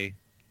UCLA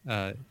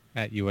at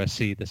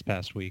USC this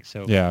past week.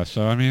 So yeah,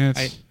 so I mean,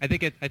 it's I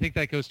think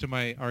that goes to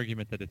my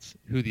argument that it's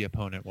who the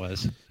opponent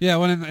was. Yeah,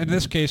 well, in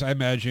this case, I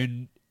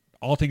imagine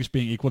all things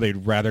being equal,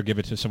 they'd rather give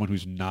it to someone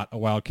who's not a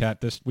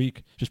Wildcat this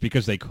week, just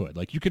because they could.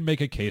 Like, you can make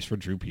a case for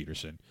Drew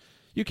Peterson,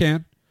 you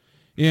can,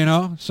 you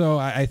know. So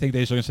I think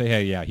they're just going to say,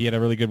 hey, yeah, he had a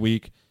really good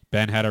week.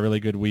 Ben had a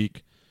really good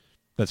week.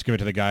 Let's give it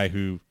to the guy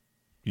who,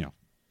 you know,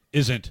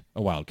 isn't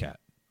a Wildcat.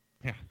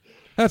 Yeah.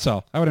 That's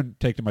all. I wouldn't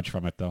take too much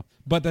from it, though.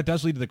 But that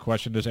does lead to the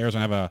question, does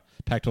Arizona have a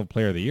Pac-12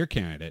 Player of the Year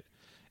candidate?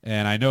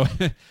 And I know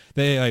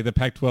they, like, the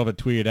Pac-12 had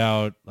tweeted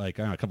out, like,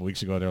 I don't know, a couple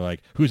weeks ago, they're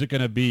like, who's it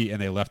going to be?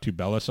 And they left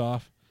Tubelis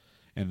off.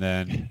 And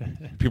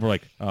then people were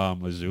like,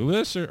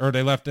 Azuolas? Or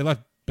they left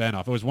Ben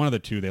off. It was one of the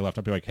two they left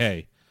up. They're like,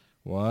 hey,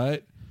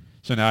 what?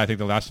 So now I think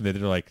the last thing they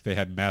did, like, they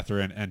had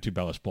Mathurin and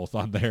Tubelis both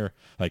on there.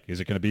 Like, is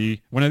it going to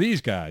be one of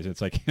these guys?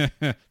 It's like,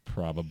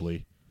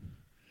 probably.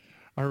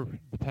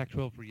 The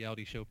Pac-12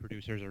 reality show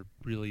producers are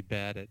really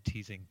bad at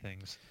teasing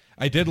things.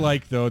 I did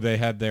like, though, they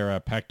had their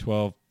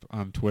Pac-12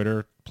 on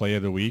Twitter Play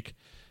of the Week,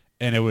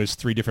 and it was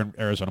 3 different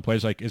Arizona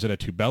plays. Like, is it a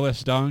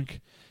Tubelis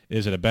dunk?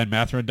 Is it a Ben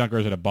Mathurin dunk? Or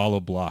is it a Ballo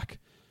block?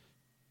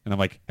 And I'm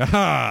like,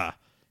 aha!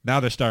 Now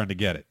they're starting to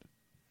get it.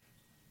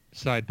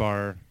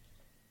 Sidebar,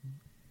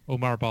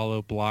 Omar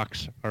Ballo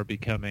blocks are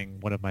becoming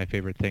one of my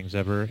favorite things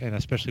ever, and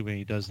especially when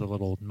he does the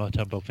little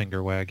Mutombo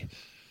finger wag.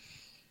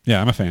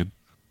 Yeah, I'm a fan.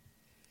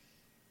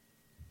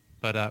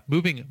 But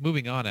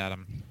moving on,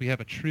 Adam, we have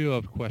a trio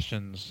of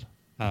questions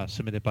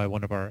submitted by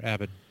one of our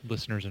avid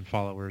listeners and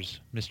followers,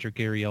 Mr.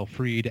 Gary L.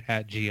 Freed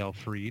at GL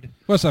Freed.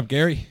 What's up,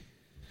 Gary?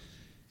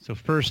 So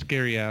first,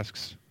 Gary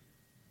asks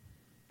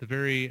the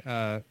very,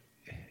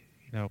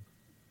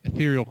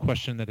 ethereal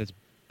question that has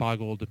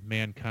boggled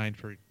mankind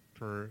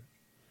for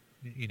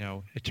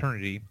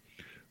eternity.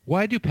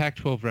 Why do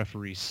Pac-12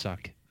 referees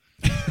suck?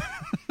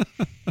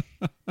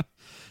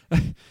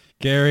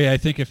 Gary, I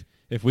think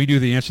if we knew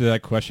the answer to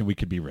that question, we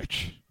could be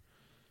rich.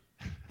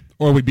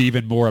 Or we'd be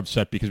even more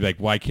upset because like,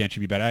 why can't you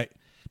be better?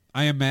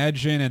 I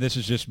imagine, and this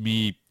is just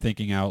me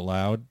thinking out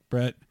loud,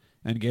 Brett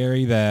and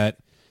Gary, that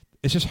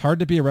it's just hard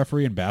to be a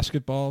referee in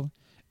basketball,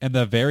 and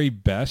the very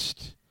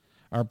best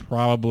are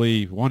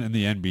probably, one, in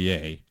the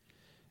NBA,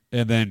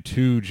 and then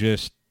two,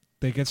 just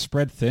they get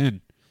spread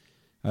thin.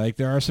 Like,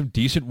 there are some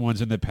decent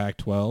ones in the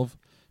Pac-12,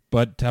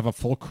 but to have a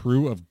full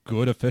crew of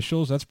good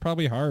officials, that's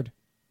probably hard.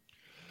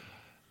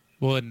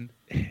 Well, and,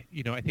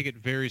 I think it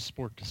varies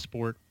sport to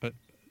sport, but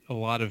a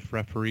lot of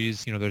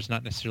referees, there's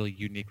not necessarily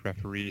unique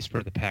referees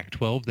for the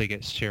Pac-12. They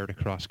get shared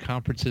across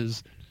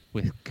conferences.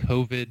 With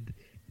COVID,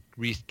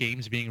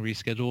 games being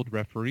rescheduled,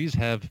 referees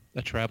have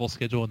a travel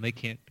schedule, and they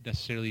can't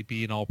necessarily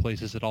be in all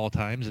places at all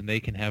times, and they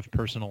can have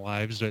personal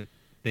lives that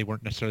they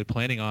weren't necessarily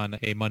planning on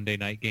a Monday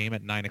night game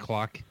at 9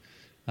 o'clock,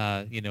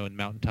 in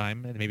Mountain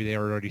Time, and maybe they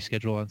are already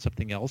scheduled on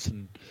something else.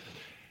 And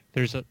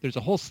there's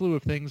a whole slew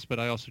of things, but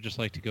I also just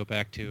like to go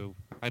back to,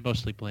 I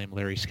mostly blame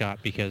Larry Scott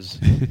because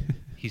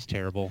he's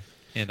terrible.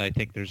 And I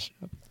think there's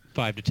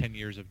 5 to 10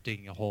 years of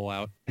digging a hole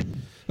out.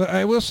 But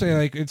I will say,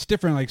 like, it's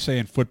different, like, say,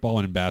 in football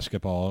and in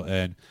basketball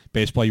and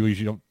baseball. You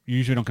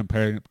usually don't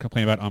complain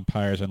about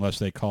umpires unless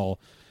they call,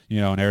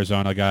 an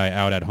Arizona guy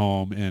out at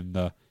home in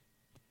the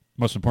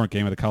most important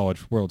game of the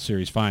College World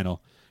Series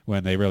final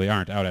when they really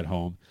aren't out at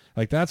home.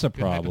 Like, that's a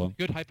problem.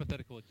 Good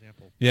hypothetical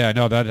example. Yeah,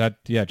 no,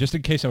 just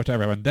in case that was to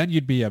happen, then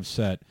you'd be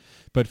upset.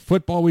 But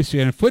football, we see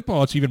it. In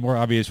football, it's even more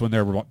obvious when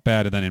they're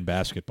bad than in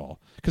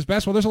basketball. Because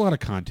basketball, there's a lot of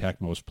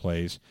contact most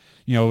plays.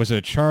 Was it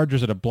a charge?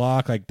 Was it a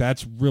block? Like,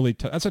 that's really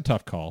that's a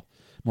tough call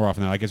more often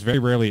than not. Like, it's very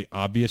rarely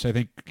obvious, I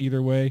think,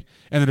 either way.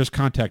 And then there's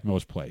contact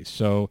most plays.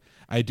 So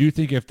I do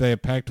think if the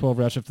Pac-12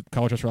 refs, if the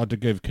college refs are allowed to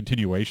give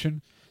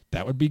continuation,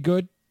 that would be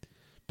good.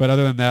 But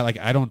other than that, like,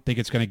 I don't think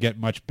it's going to get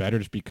much better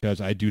just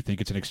because I do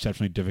think it's an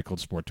exceptionally difficult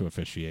sport to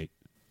officiate.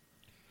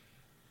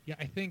 Yeah,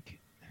 I think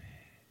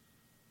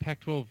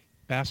Pac-12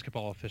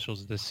 basketball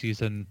officials this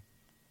season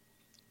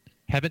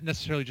haven't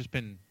necessarily just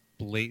been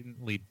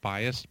blatantly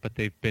biased, but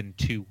they've been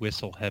too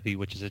whistle heavy,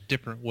 which is a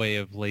different way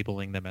of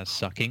labeling them as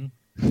sucking.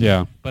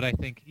 Yeah. But I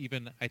think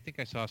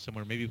I saw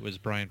somewhere, maybe it was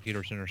Brian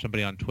Peterson or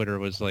somebody on Twitter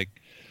was like,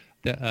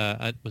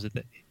 was it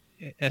the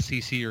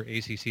SEC or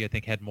ACC, I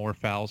think, had more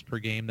fouls per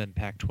game than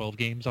Pac-12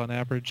 games on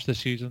average this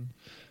season,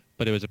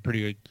 but it was a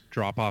pretty good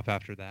drop-off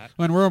after that.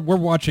 And we're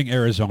watching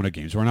Arizona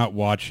games. We're not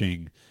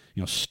watching,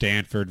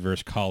 Stanford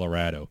versus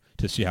Colorado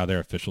to see how their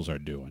officials are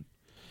doing.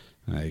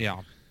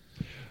 Yeah.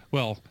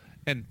 Well,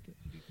 and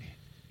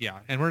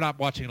we're not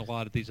watching a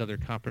lot of these other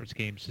conference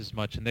games as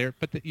much,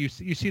 but you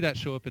see that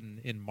show up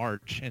in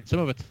March, and some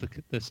of it's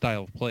the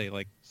style of play.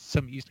 Like,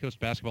 some East Coast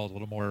basketball is a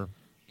little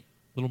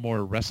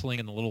more wrestling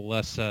and a little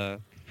less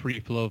free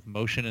flow of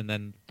motion, and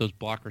then those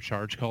block or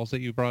charge calls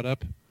that you brought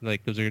up,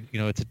 like those are,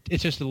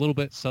 it's just a little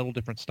bit subtle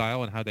different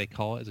style, and how they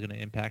call it is going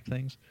to impact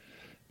things.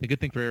 The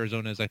good thing for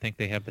Arizona is I think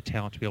they have the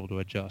talent to be able to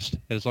adjust.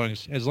 As long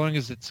as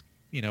it's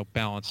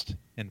balanced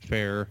and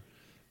fair,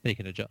 they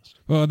can adjust.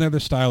 Well, and they're the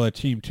style of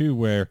team too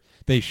where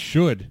they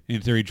should,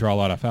 in theory, draw a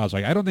lot of fouls.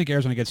 Like, I don't think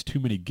Arizona gets too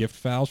many gift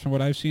fouls from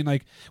what I've seen.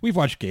 Like, we've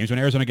watched games when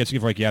Arizona gets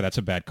gift, like, yeah, that's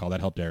a bad call. That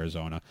helped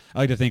Arizona. I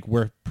like to think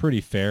we're pretty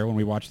fair when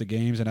we watch the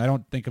games, and I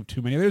don't think of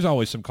too many. There's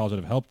always some calls that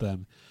have helped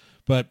them,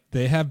 but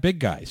they have big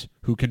guys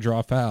who can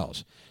draw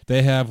fouls.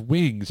 They have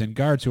wings and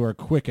guards who are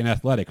quick and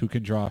athletic who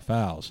can draw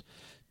fouls.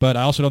 But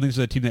I also don't think this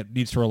is a team that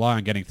needs to rely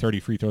on getting 30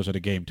 free throws at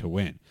a game to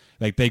win.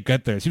 Like, they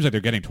get there. It seems like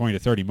they're getting 20 to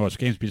 30 most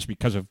games just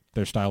because of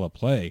their style of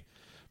play.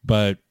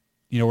 But,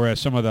 whereas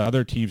some of the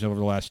other teams over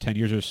the last 10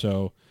 years or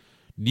so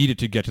needed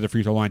to get to the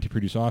free throw line to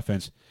produce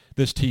offense,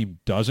 this team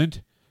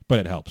doesn't, but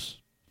it helps.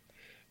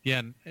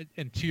 Yeah,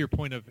 and to your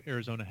point of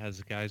Arizona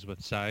has guys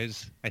with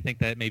size, I think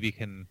that maybe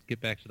can get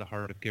back to the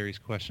heart of Gary's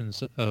question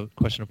of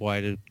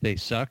why do they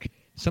suck.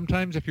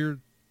 Sometimes if you're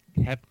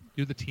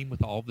the team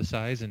with all of the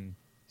size and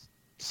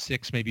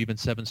 6, maybe even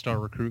 7-star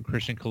recruit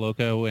Christian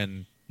Coloco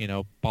and,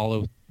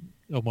 Ballo,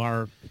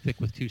 Omar, thick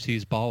with 2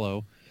 C's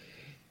Ballo,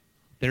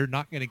 they're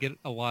not going to get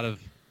a lot of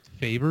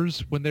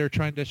favors when they're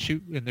trying to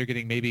shoot, and they're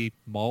getting maybe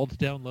mauled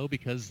down low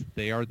because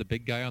they are the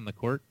big guy on the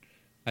court.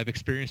 I've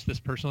experienced this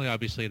personally,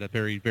 obviously at a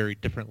very, very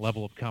different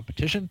level of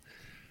competition,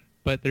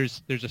 but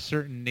there's a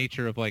certain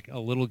nature of like a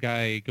little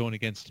guy going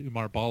against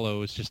Umar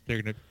Ballo is just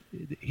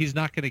he's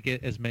not going to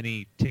get as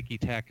many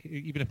ticky-tack,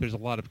 even if there's a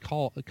lot of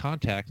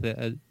contact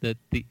that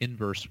the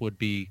inverse would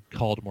be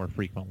called more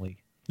frequently.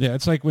 Yeah,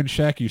 it's like when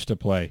Shaq used to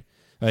play.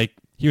 Like,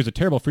 he was a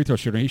terrible free throw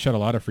shooter. He shot a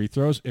lot of free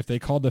throws. If they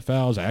called the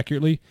fouls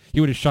accurately,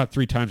 he would have shot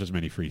 3 times as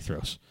many free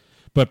throws.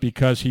 But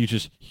because he's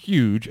just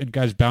huge and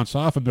guys bounce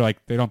off him, they're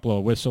like, they don't blow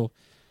a whistle.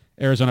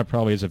 Arizona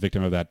probably is a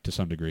victim of that to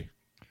some degree.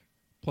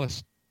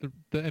 Plus, the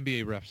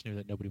NBA refs knew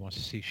that nobody wants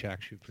to see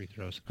Shaq shoot free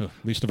throws.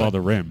 Least of all the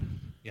rim.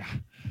 Yeah.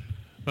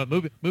 But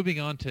moving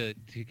on to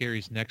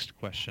Gary's next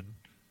question,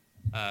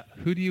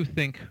 who do you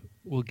think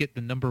will get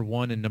the number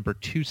 1 and number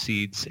 2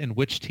 seeds, and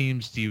which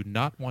teams do you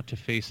not want to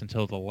face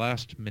until the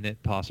last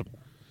minute possible?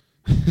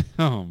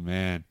 Oh,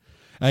 man.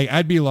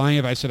 I'd be lying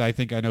if I said I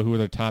think I know who are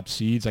the top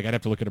seeds. I'd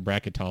have to look at a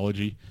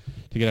bracketology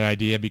to get an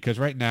idea, because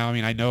right now,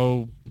 I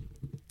know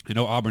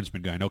Auburn's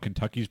been good. I know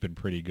Kentucky's been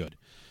pretty good.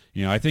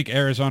 I think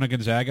Arizona,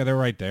 Gonzaga, they're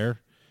right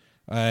there.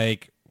 I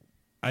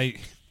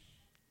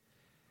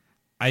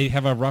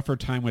have a rougher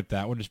time with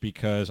that one just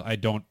because I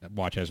don't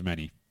watch as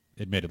many.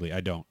 Admittedly,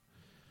 I don't.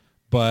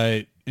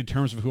 But in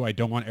terms of who I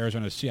don't want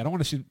Arizona to see, I don't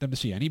want them to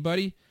see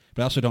anybody,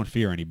 but I also don't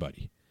fear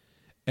anybody.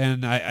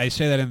 And I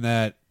say that in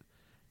that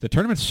the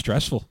tournament's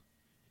stressful.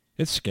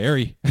 It's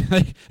scary,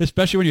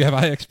 especially when you have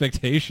high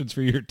expectations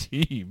for your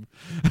team.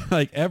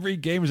 Every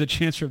game is a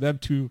chance for them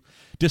to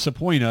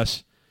disappoint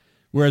us,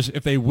 whereas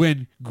if they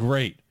win,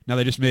 great. Now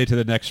they just made it to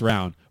the next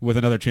round with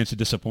another chance to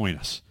disappoint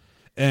us.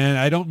 And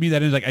I don't mean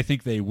that in I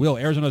think they will.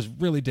 Arizona's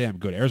really damn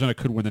good. Arizona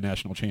could win the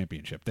national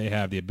championship. They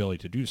have the ability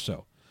to do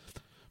so.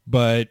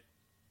 But,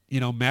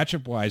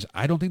 matchup-wise,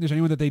 I don't think there's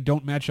anyone that they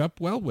don't match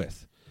up well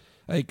with.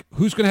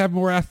 Who's going to have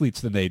more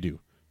athletes than they do?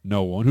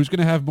 No one. Who's going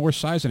to have more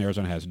size than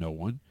Arizona has? No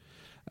one.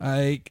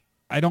 I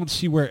don't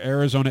see where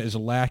Arizona is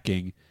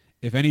lacking.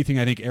 If anything,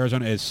 I think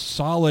Arizona is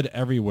solid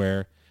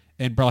everywhere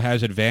and probably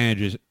has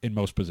advantages in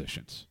most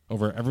positions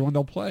over everyone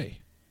they'll play.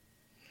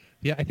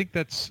 Yeah, I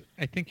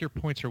think your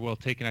points are well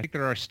taken. I think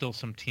there are still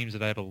some teams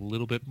that I have a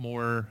little bit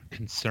more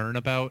concern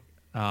about.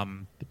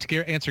 But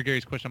to answer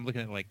Gary's question, I'm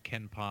looking at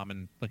Ken Pom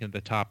and looking at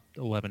the top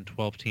 11,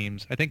 12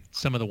 teams. I think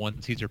some of the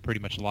 1 seeds are pretty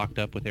much locked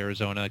up with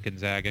Arizona,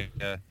 Gonzaga.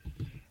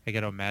 I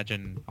got to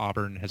imagine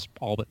Auburn has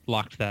all but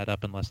locked that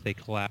up unless they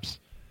collapse.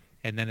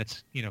 And then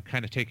it's,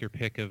 kind of take your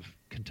pick of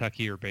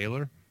Kentucky or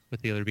Baylor,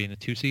 with the other being a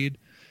 2 seed.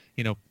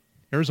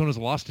 Arizona's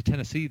lost to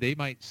Tennessee. They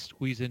might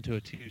squeeze into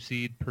a 2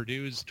 seed.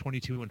 Purdue's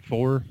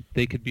 22-4.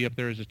 They could be up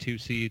there as a 2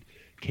 seed.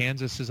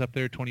 Kansas is up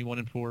there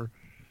 21-4.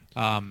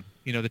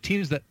 The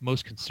teams that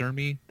most concern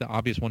me, the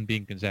obvious one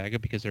being Gonzaga,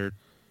 because they're,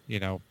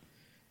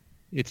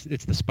 it's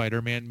the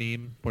Spider-Man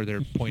meme where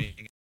they're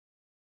pointing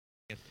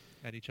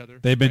at each other.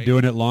 They've been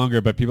doing it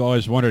longer, but people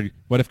always wondered,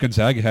 what if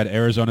Gonzaga had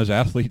Arizona's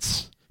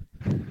athletes?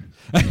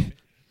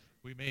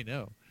 We may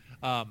know.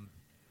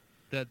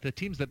 The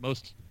teams that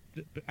most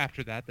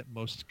after that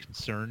most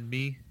concern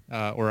me,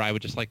 or I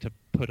would just like to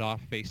put off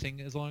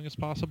facing as long as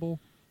possible.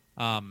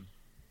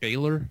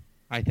 Baylor,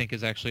 I think,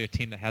 is actually a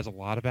team that has a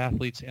lot of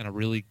athletes and a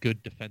really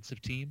good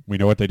defensive team. We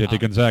know what they did to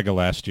Gonzaga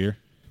last year.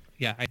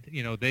 Yeah,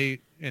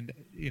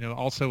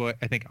 also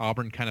I think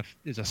Auburn kind of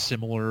is a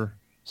similar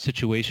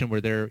situation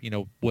where they're,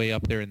 way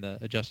up there in the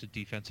adjusted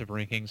defensive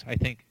rankings. I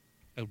think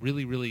a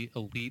really, really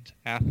elite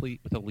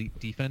athlete with elite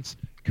defense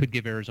could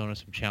give Arizona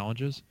some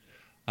challenges.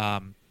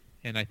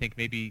 And I think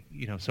maybe,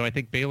 so I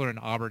think Baylor and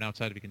Auburn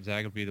outside of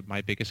Gonzaga would be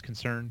my biggest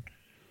concern,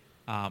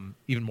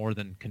 even more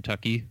than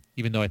Kentucky.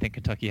 Even though I think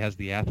Kentucky has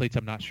the athletes,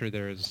 I'm not sure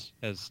they're as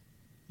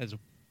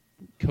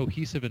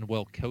cohesive and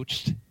well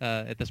coached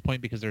at this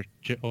point, because they're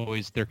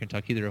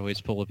Kentucky. They're always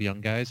full of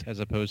young guys, as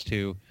opposed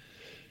to,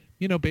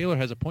 Baylor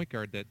has a point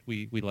guard that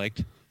we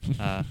liked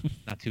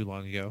not too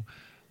long ago,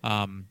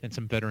 and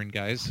some veteran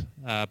guys.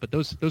 But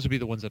those would be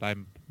the ones that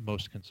I'm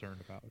most concerned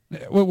about.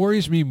 What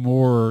worries me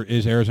more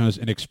is Arizona's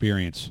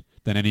inexperience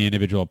than any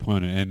individual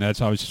opponent, and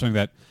that's obviously something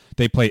that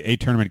they play a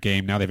tournament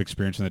game. Now they've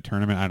experienced in the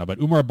tournament. I don't know, but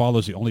Umar Balo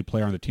is the only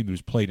player on the team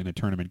who's played in a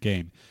tournament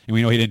game, and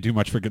we know he didn't do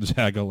much for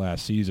Gonzaga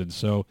last season.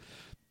 So,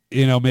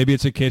 maybe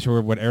it's a case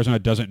where what Arizona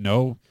doesn't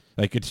know,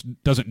 it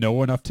doesn't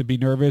know enough to be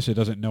nervous. It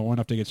doesn't know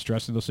enough to get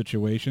stressed in those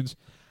situations.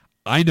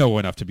 I know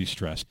enough to be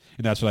stressed,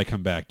 and that's what I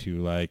come back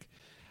to.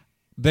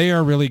 They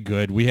are really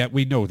good.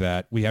 We know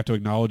that. We have to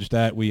acknowledge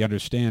that. We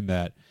understand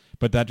that.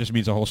 But that just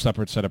means a whole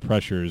separate set of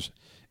pressures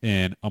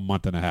in a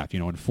month and a half,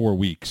 in 4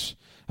 weeks,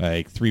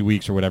 3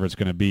 weeks or whatever it's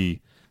going to be.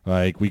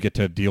 We get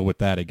to deal with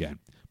that again.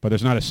 But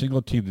there's not a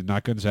single team that's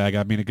not Gonzaga.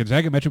 I mean, a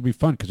Gonzaga match would be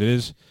fun because it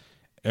is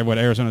what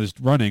Arizona is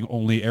running,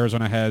 only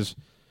Arizona has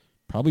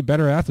probably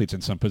better athletes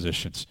in some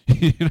positions.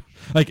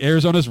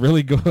 Arizona's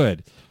really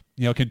good.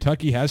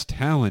 Kentucky has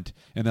talent,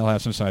 and they'll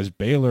have some size.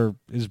 Baylor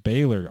is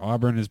Baylor.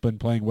 Auburn has been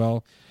playing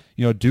well.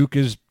 Duke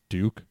is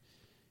Duke.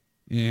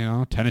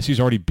 Tennessee's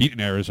already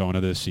beaten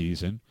Arizona this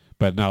season,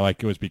 but not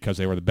like it was because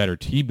they were the better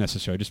team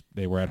necessarily. Just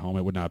they were at home.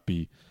 It would not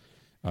be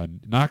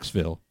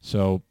Knoxville.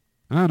 So,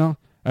 I don't know.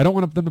 I don't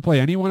want them to play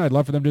anyone. I'd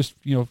love for them to just,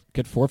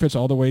 get forfeits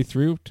all the way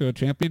through to a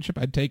championship.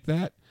 I'd take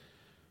that.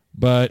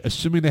 But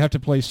assuming they have to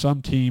play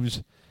some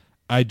teams,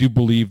 I do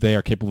believe they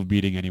are capable of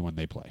beating anyone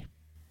they play.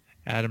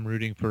 Adam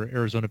rooting for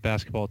Arizona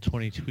basketball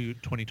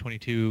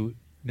 2022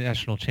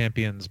 national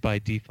champions by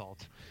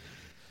default.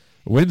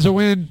 Win's a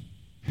win.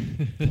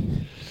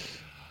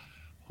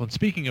 Well,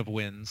 speaking of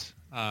wins,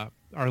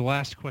 our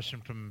last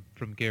question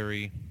from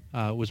Gary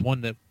was one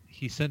that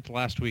he sent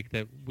last week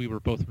that we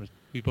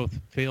both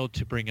failed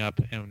to bring up,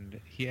 and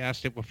he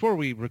asked it before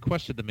we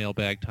requested the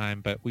mailbag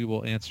time, but we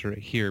will answer it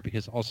here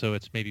because also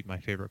it's maybe my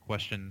favorite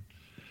question.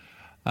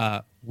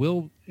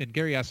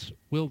 Gary asks,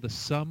 will the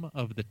sum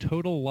of the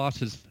total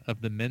losses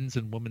of the men's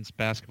and women's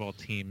basketball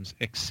teams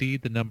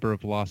exceed the number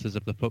of losses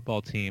of the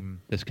football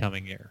team this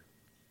coming year?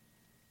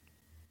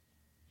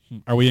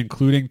 Are we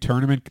including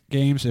tournament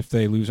games if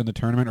they lose in the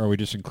tournament, or are we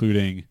just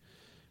including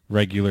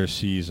regular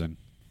season?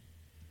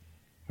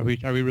 Are we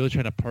really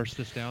trying to parse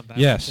this down?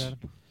 Yes,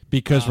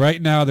 because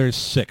right now there's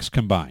 6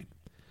 combined.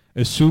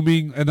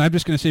 Assuming, and I'm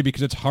just going to say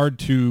because it's hard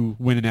to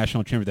win a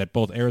national championship, that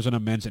both Arizona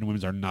men's and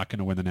women's are not going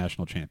to win the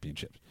national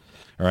championships.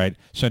 All right,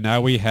 so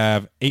now we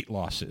have 8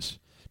 losses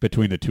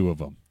between the two of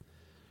them.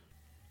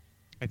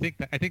 I think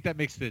that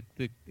makes the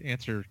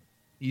answer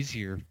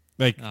easier.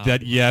 Like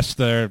that, yes,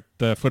 the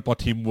football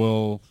team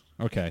will.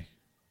 Okay.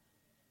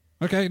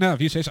 Now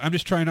if you say so, I'm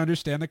just trying to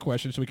understand the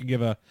question so we can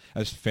give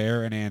as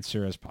fair an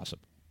answer as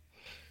possible.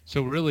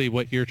 So really,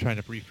 what you're trying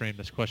to reframe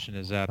this question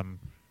is, Adam,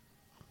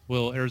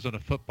 will Arizona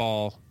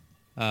football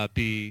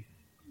be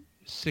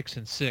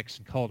 6-6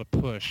 and call it a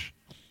push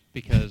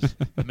because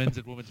the men's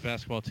and women's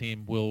basketball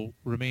team will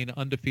remain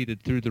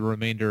undefeated through the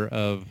remainder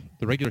of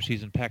the regular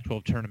season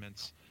Pac-12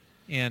 tournaments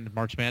and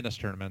March Madness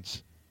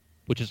tournaments,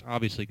 which is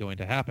obviously going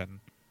to happen.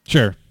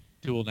 Sure.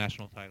 Dual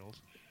national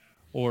titles.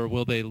 Or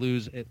will they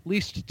lose at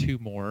least 2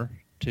 more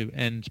to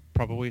end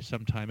probably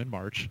sometime in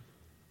March?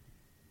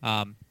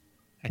 I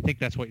think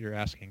that's what you're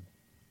asking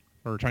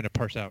or trying to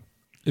parse out.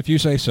 If you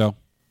say so.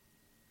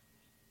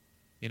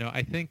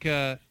 I think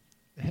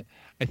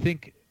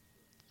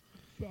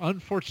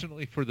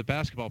unfortunately for the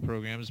basketball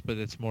programs, but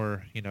it's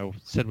more,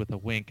 said with a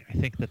wink, I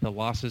think that the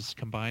losses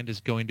combined is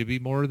going to be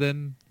more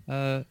than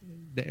the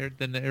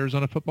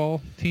Arizona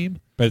football team.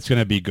 But it's going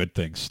to be good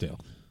things still.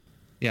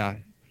 Yeah,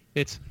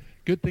 it's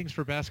good things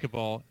for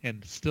basketball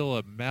and still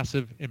a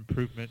massive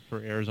improvement for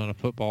Arizona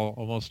football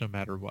almost no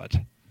matter what.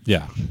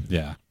 Yeah.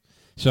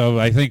 So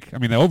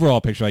the overall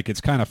picture,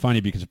 it's kind of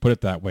funny because you put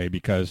it that way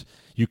because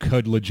you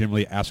could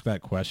legitimately ask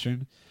that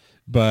question,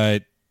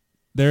 but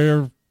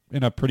they're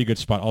in a pretty good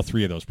spot, all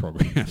 3 of those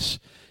programs.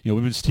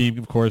 Women's team,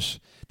 of course,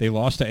 they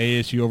lost to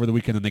ASU over the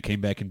weekend, and they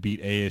came back and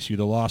beat ASU.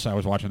 The loss, I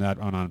was watching that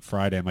on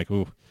Friday. I'm like,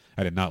 ooh,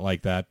 I did not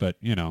like that, but,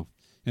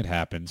 it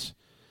happens.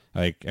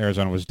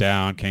 Arizona was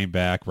down, came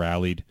back,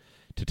 rallied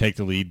to take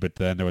the lead, but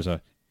then there was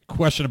a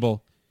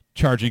questionable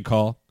charging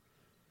call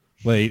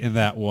late in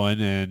that one,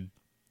 and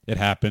it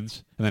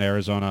happens. And then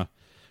Arizona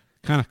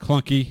kind of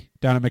clunky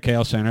down at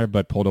McHale Center,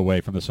 but pulled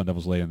away from the Sun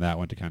Devils late in that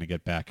one to kind of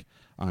get back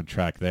on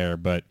track there.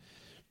 But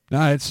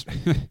no, it's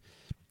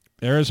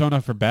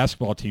Arizona for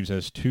basketball teams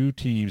has 2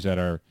 teams that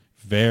are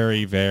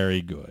very,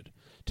 very good.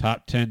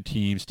 Top 10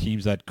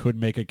 teams that could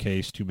make a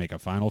case to make a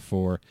Final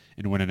Four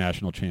and win a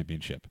national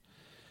championship.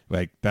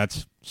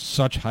 That's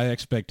such high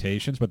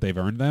expectations, but they've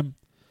earned them,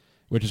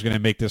 which is going to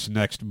make this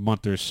next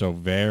month or so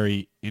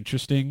very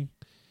interesting,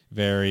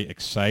 very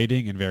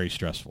exciting, and very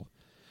stressful.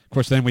 Of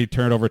course, then we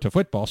turn it over to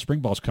football. Spring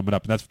ball's coming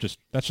up, and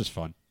that's just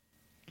fun.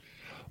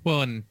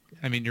 Well, and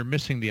you're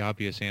missing the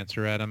obvious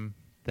answer, Adam,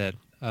 that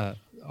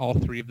all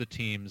 3 of the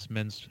teams,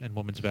 men's and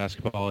women's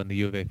basketball and the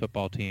U of A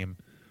football team,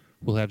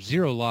 will have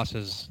 0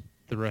 losses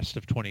the rest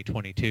of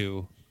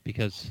 2022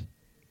 because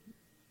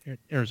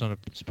Arizona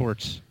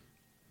sports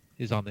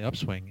is on the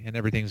upswing and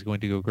everything's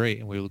going to go great,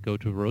 and we will go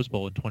to a Rose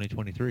Bowl in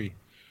 2023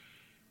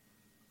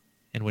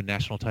 and win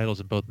national titles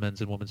in both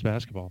men's and women's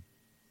basketball.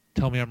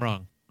 Tell me I'm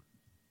wrong.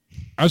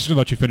 I was just going to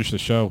let you finish the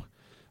show.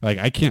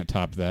 I can't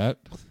top that.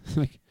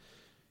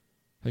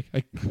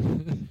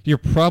 You're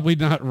probably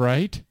not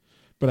right,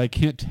 but I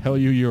can't tell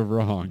you you're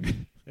wrong.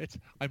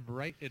 I'm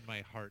right in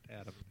my heart,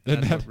 Adam.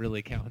 That's what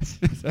really counts.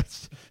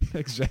 That's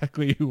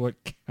exactly what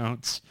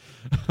counts.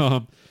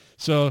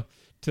 So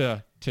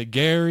to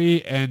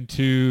Gary and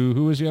to,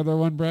 who was the other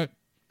one, Brett?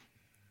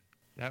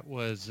 That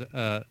was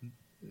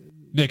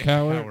Nick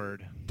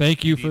Howard.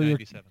 Thank you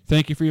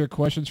for your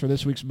questions for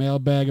this week's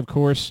mailbag. Of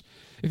course,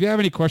 if you have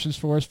any questions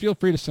for us, feel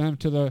free to send them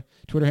to the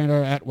Twitter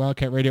handle at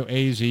Wildcat Radio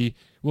AZ.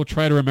 We'll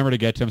try to remember to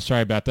get to them.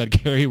 Sorry about that,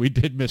 Gary. We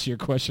did miss your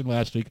question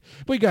last week.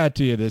 We got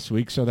to you this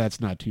week, so that's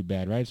not too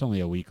bad, right? It's only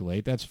a week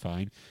late. That's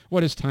fine.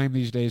 What is time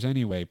these days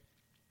anyway?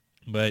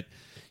 But,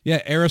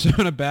 yeah,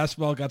 Arizona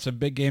basketball got some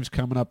big games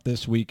coming up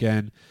this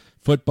weekend.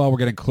 Football, we're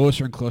getting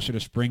closer and closer to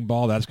spring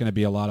ball. That's going to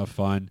be a lot of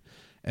fun.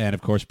 And,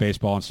 of course,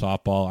 baseball and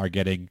softball are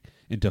getting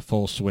into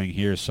full swing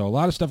here. So a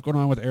lot of stuff going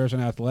on with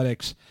Arizona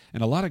athletics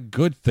and a lot of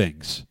good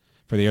things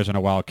for the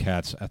Arizona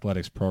Wildcats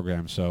athletics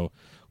program. So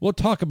we'll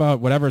talk about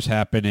whatever's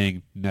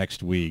happening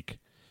next week.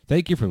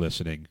 Thank you for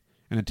listening.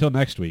 And until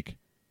next week,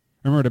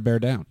 remember to bear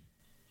down.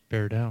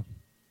 Bear down.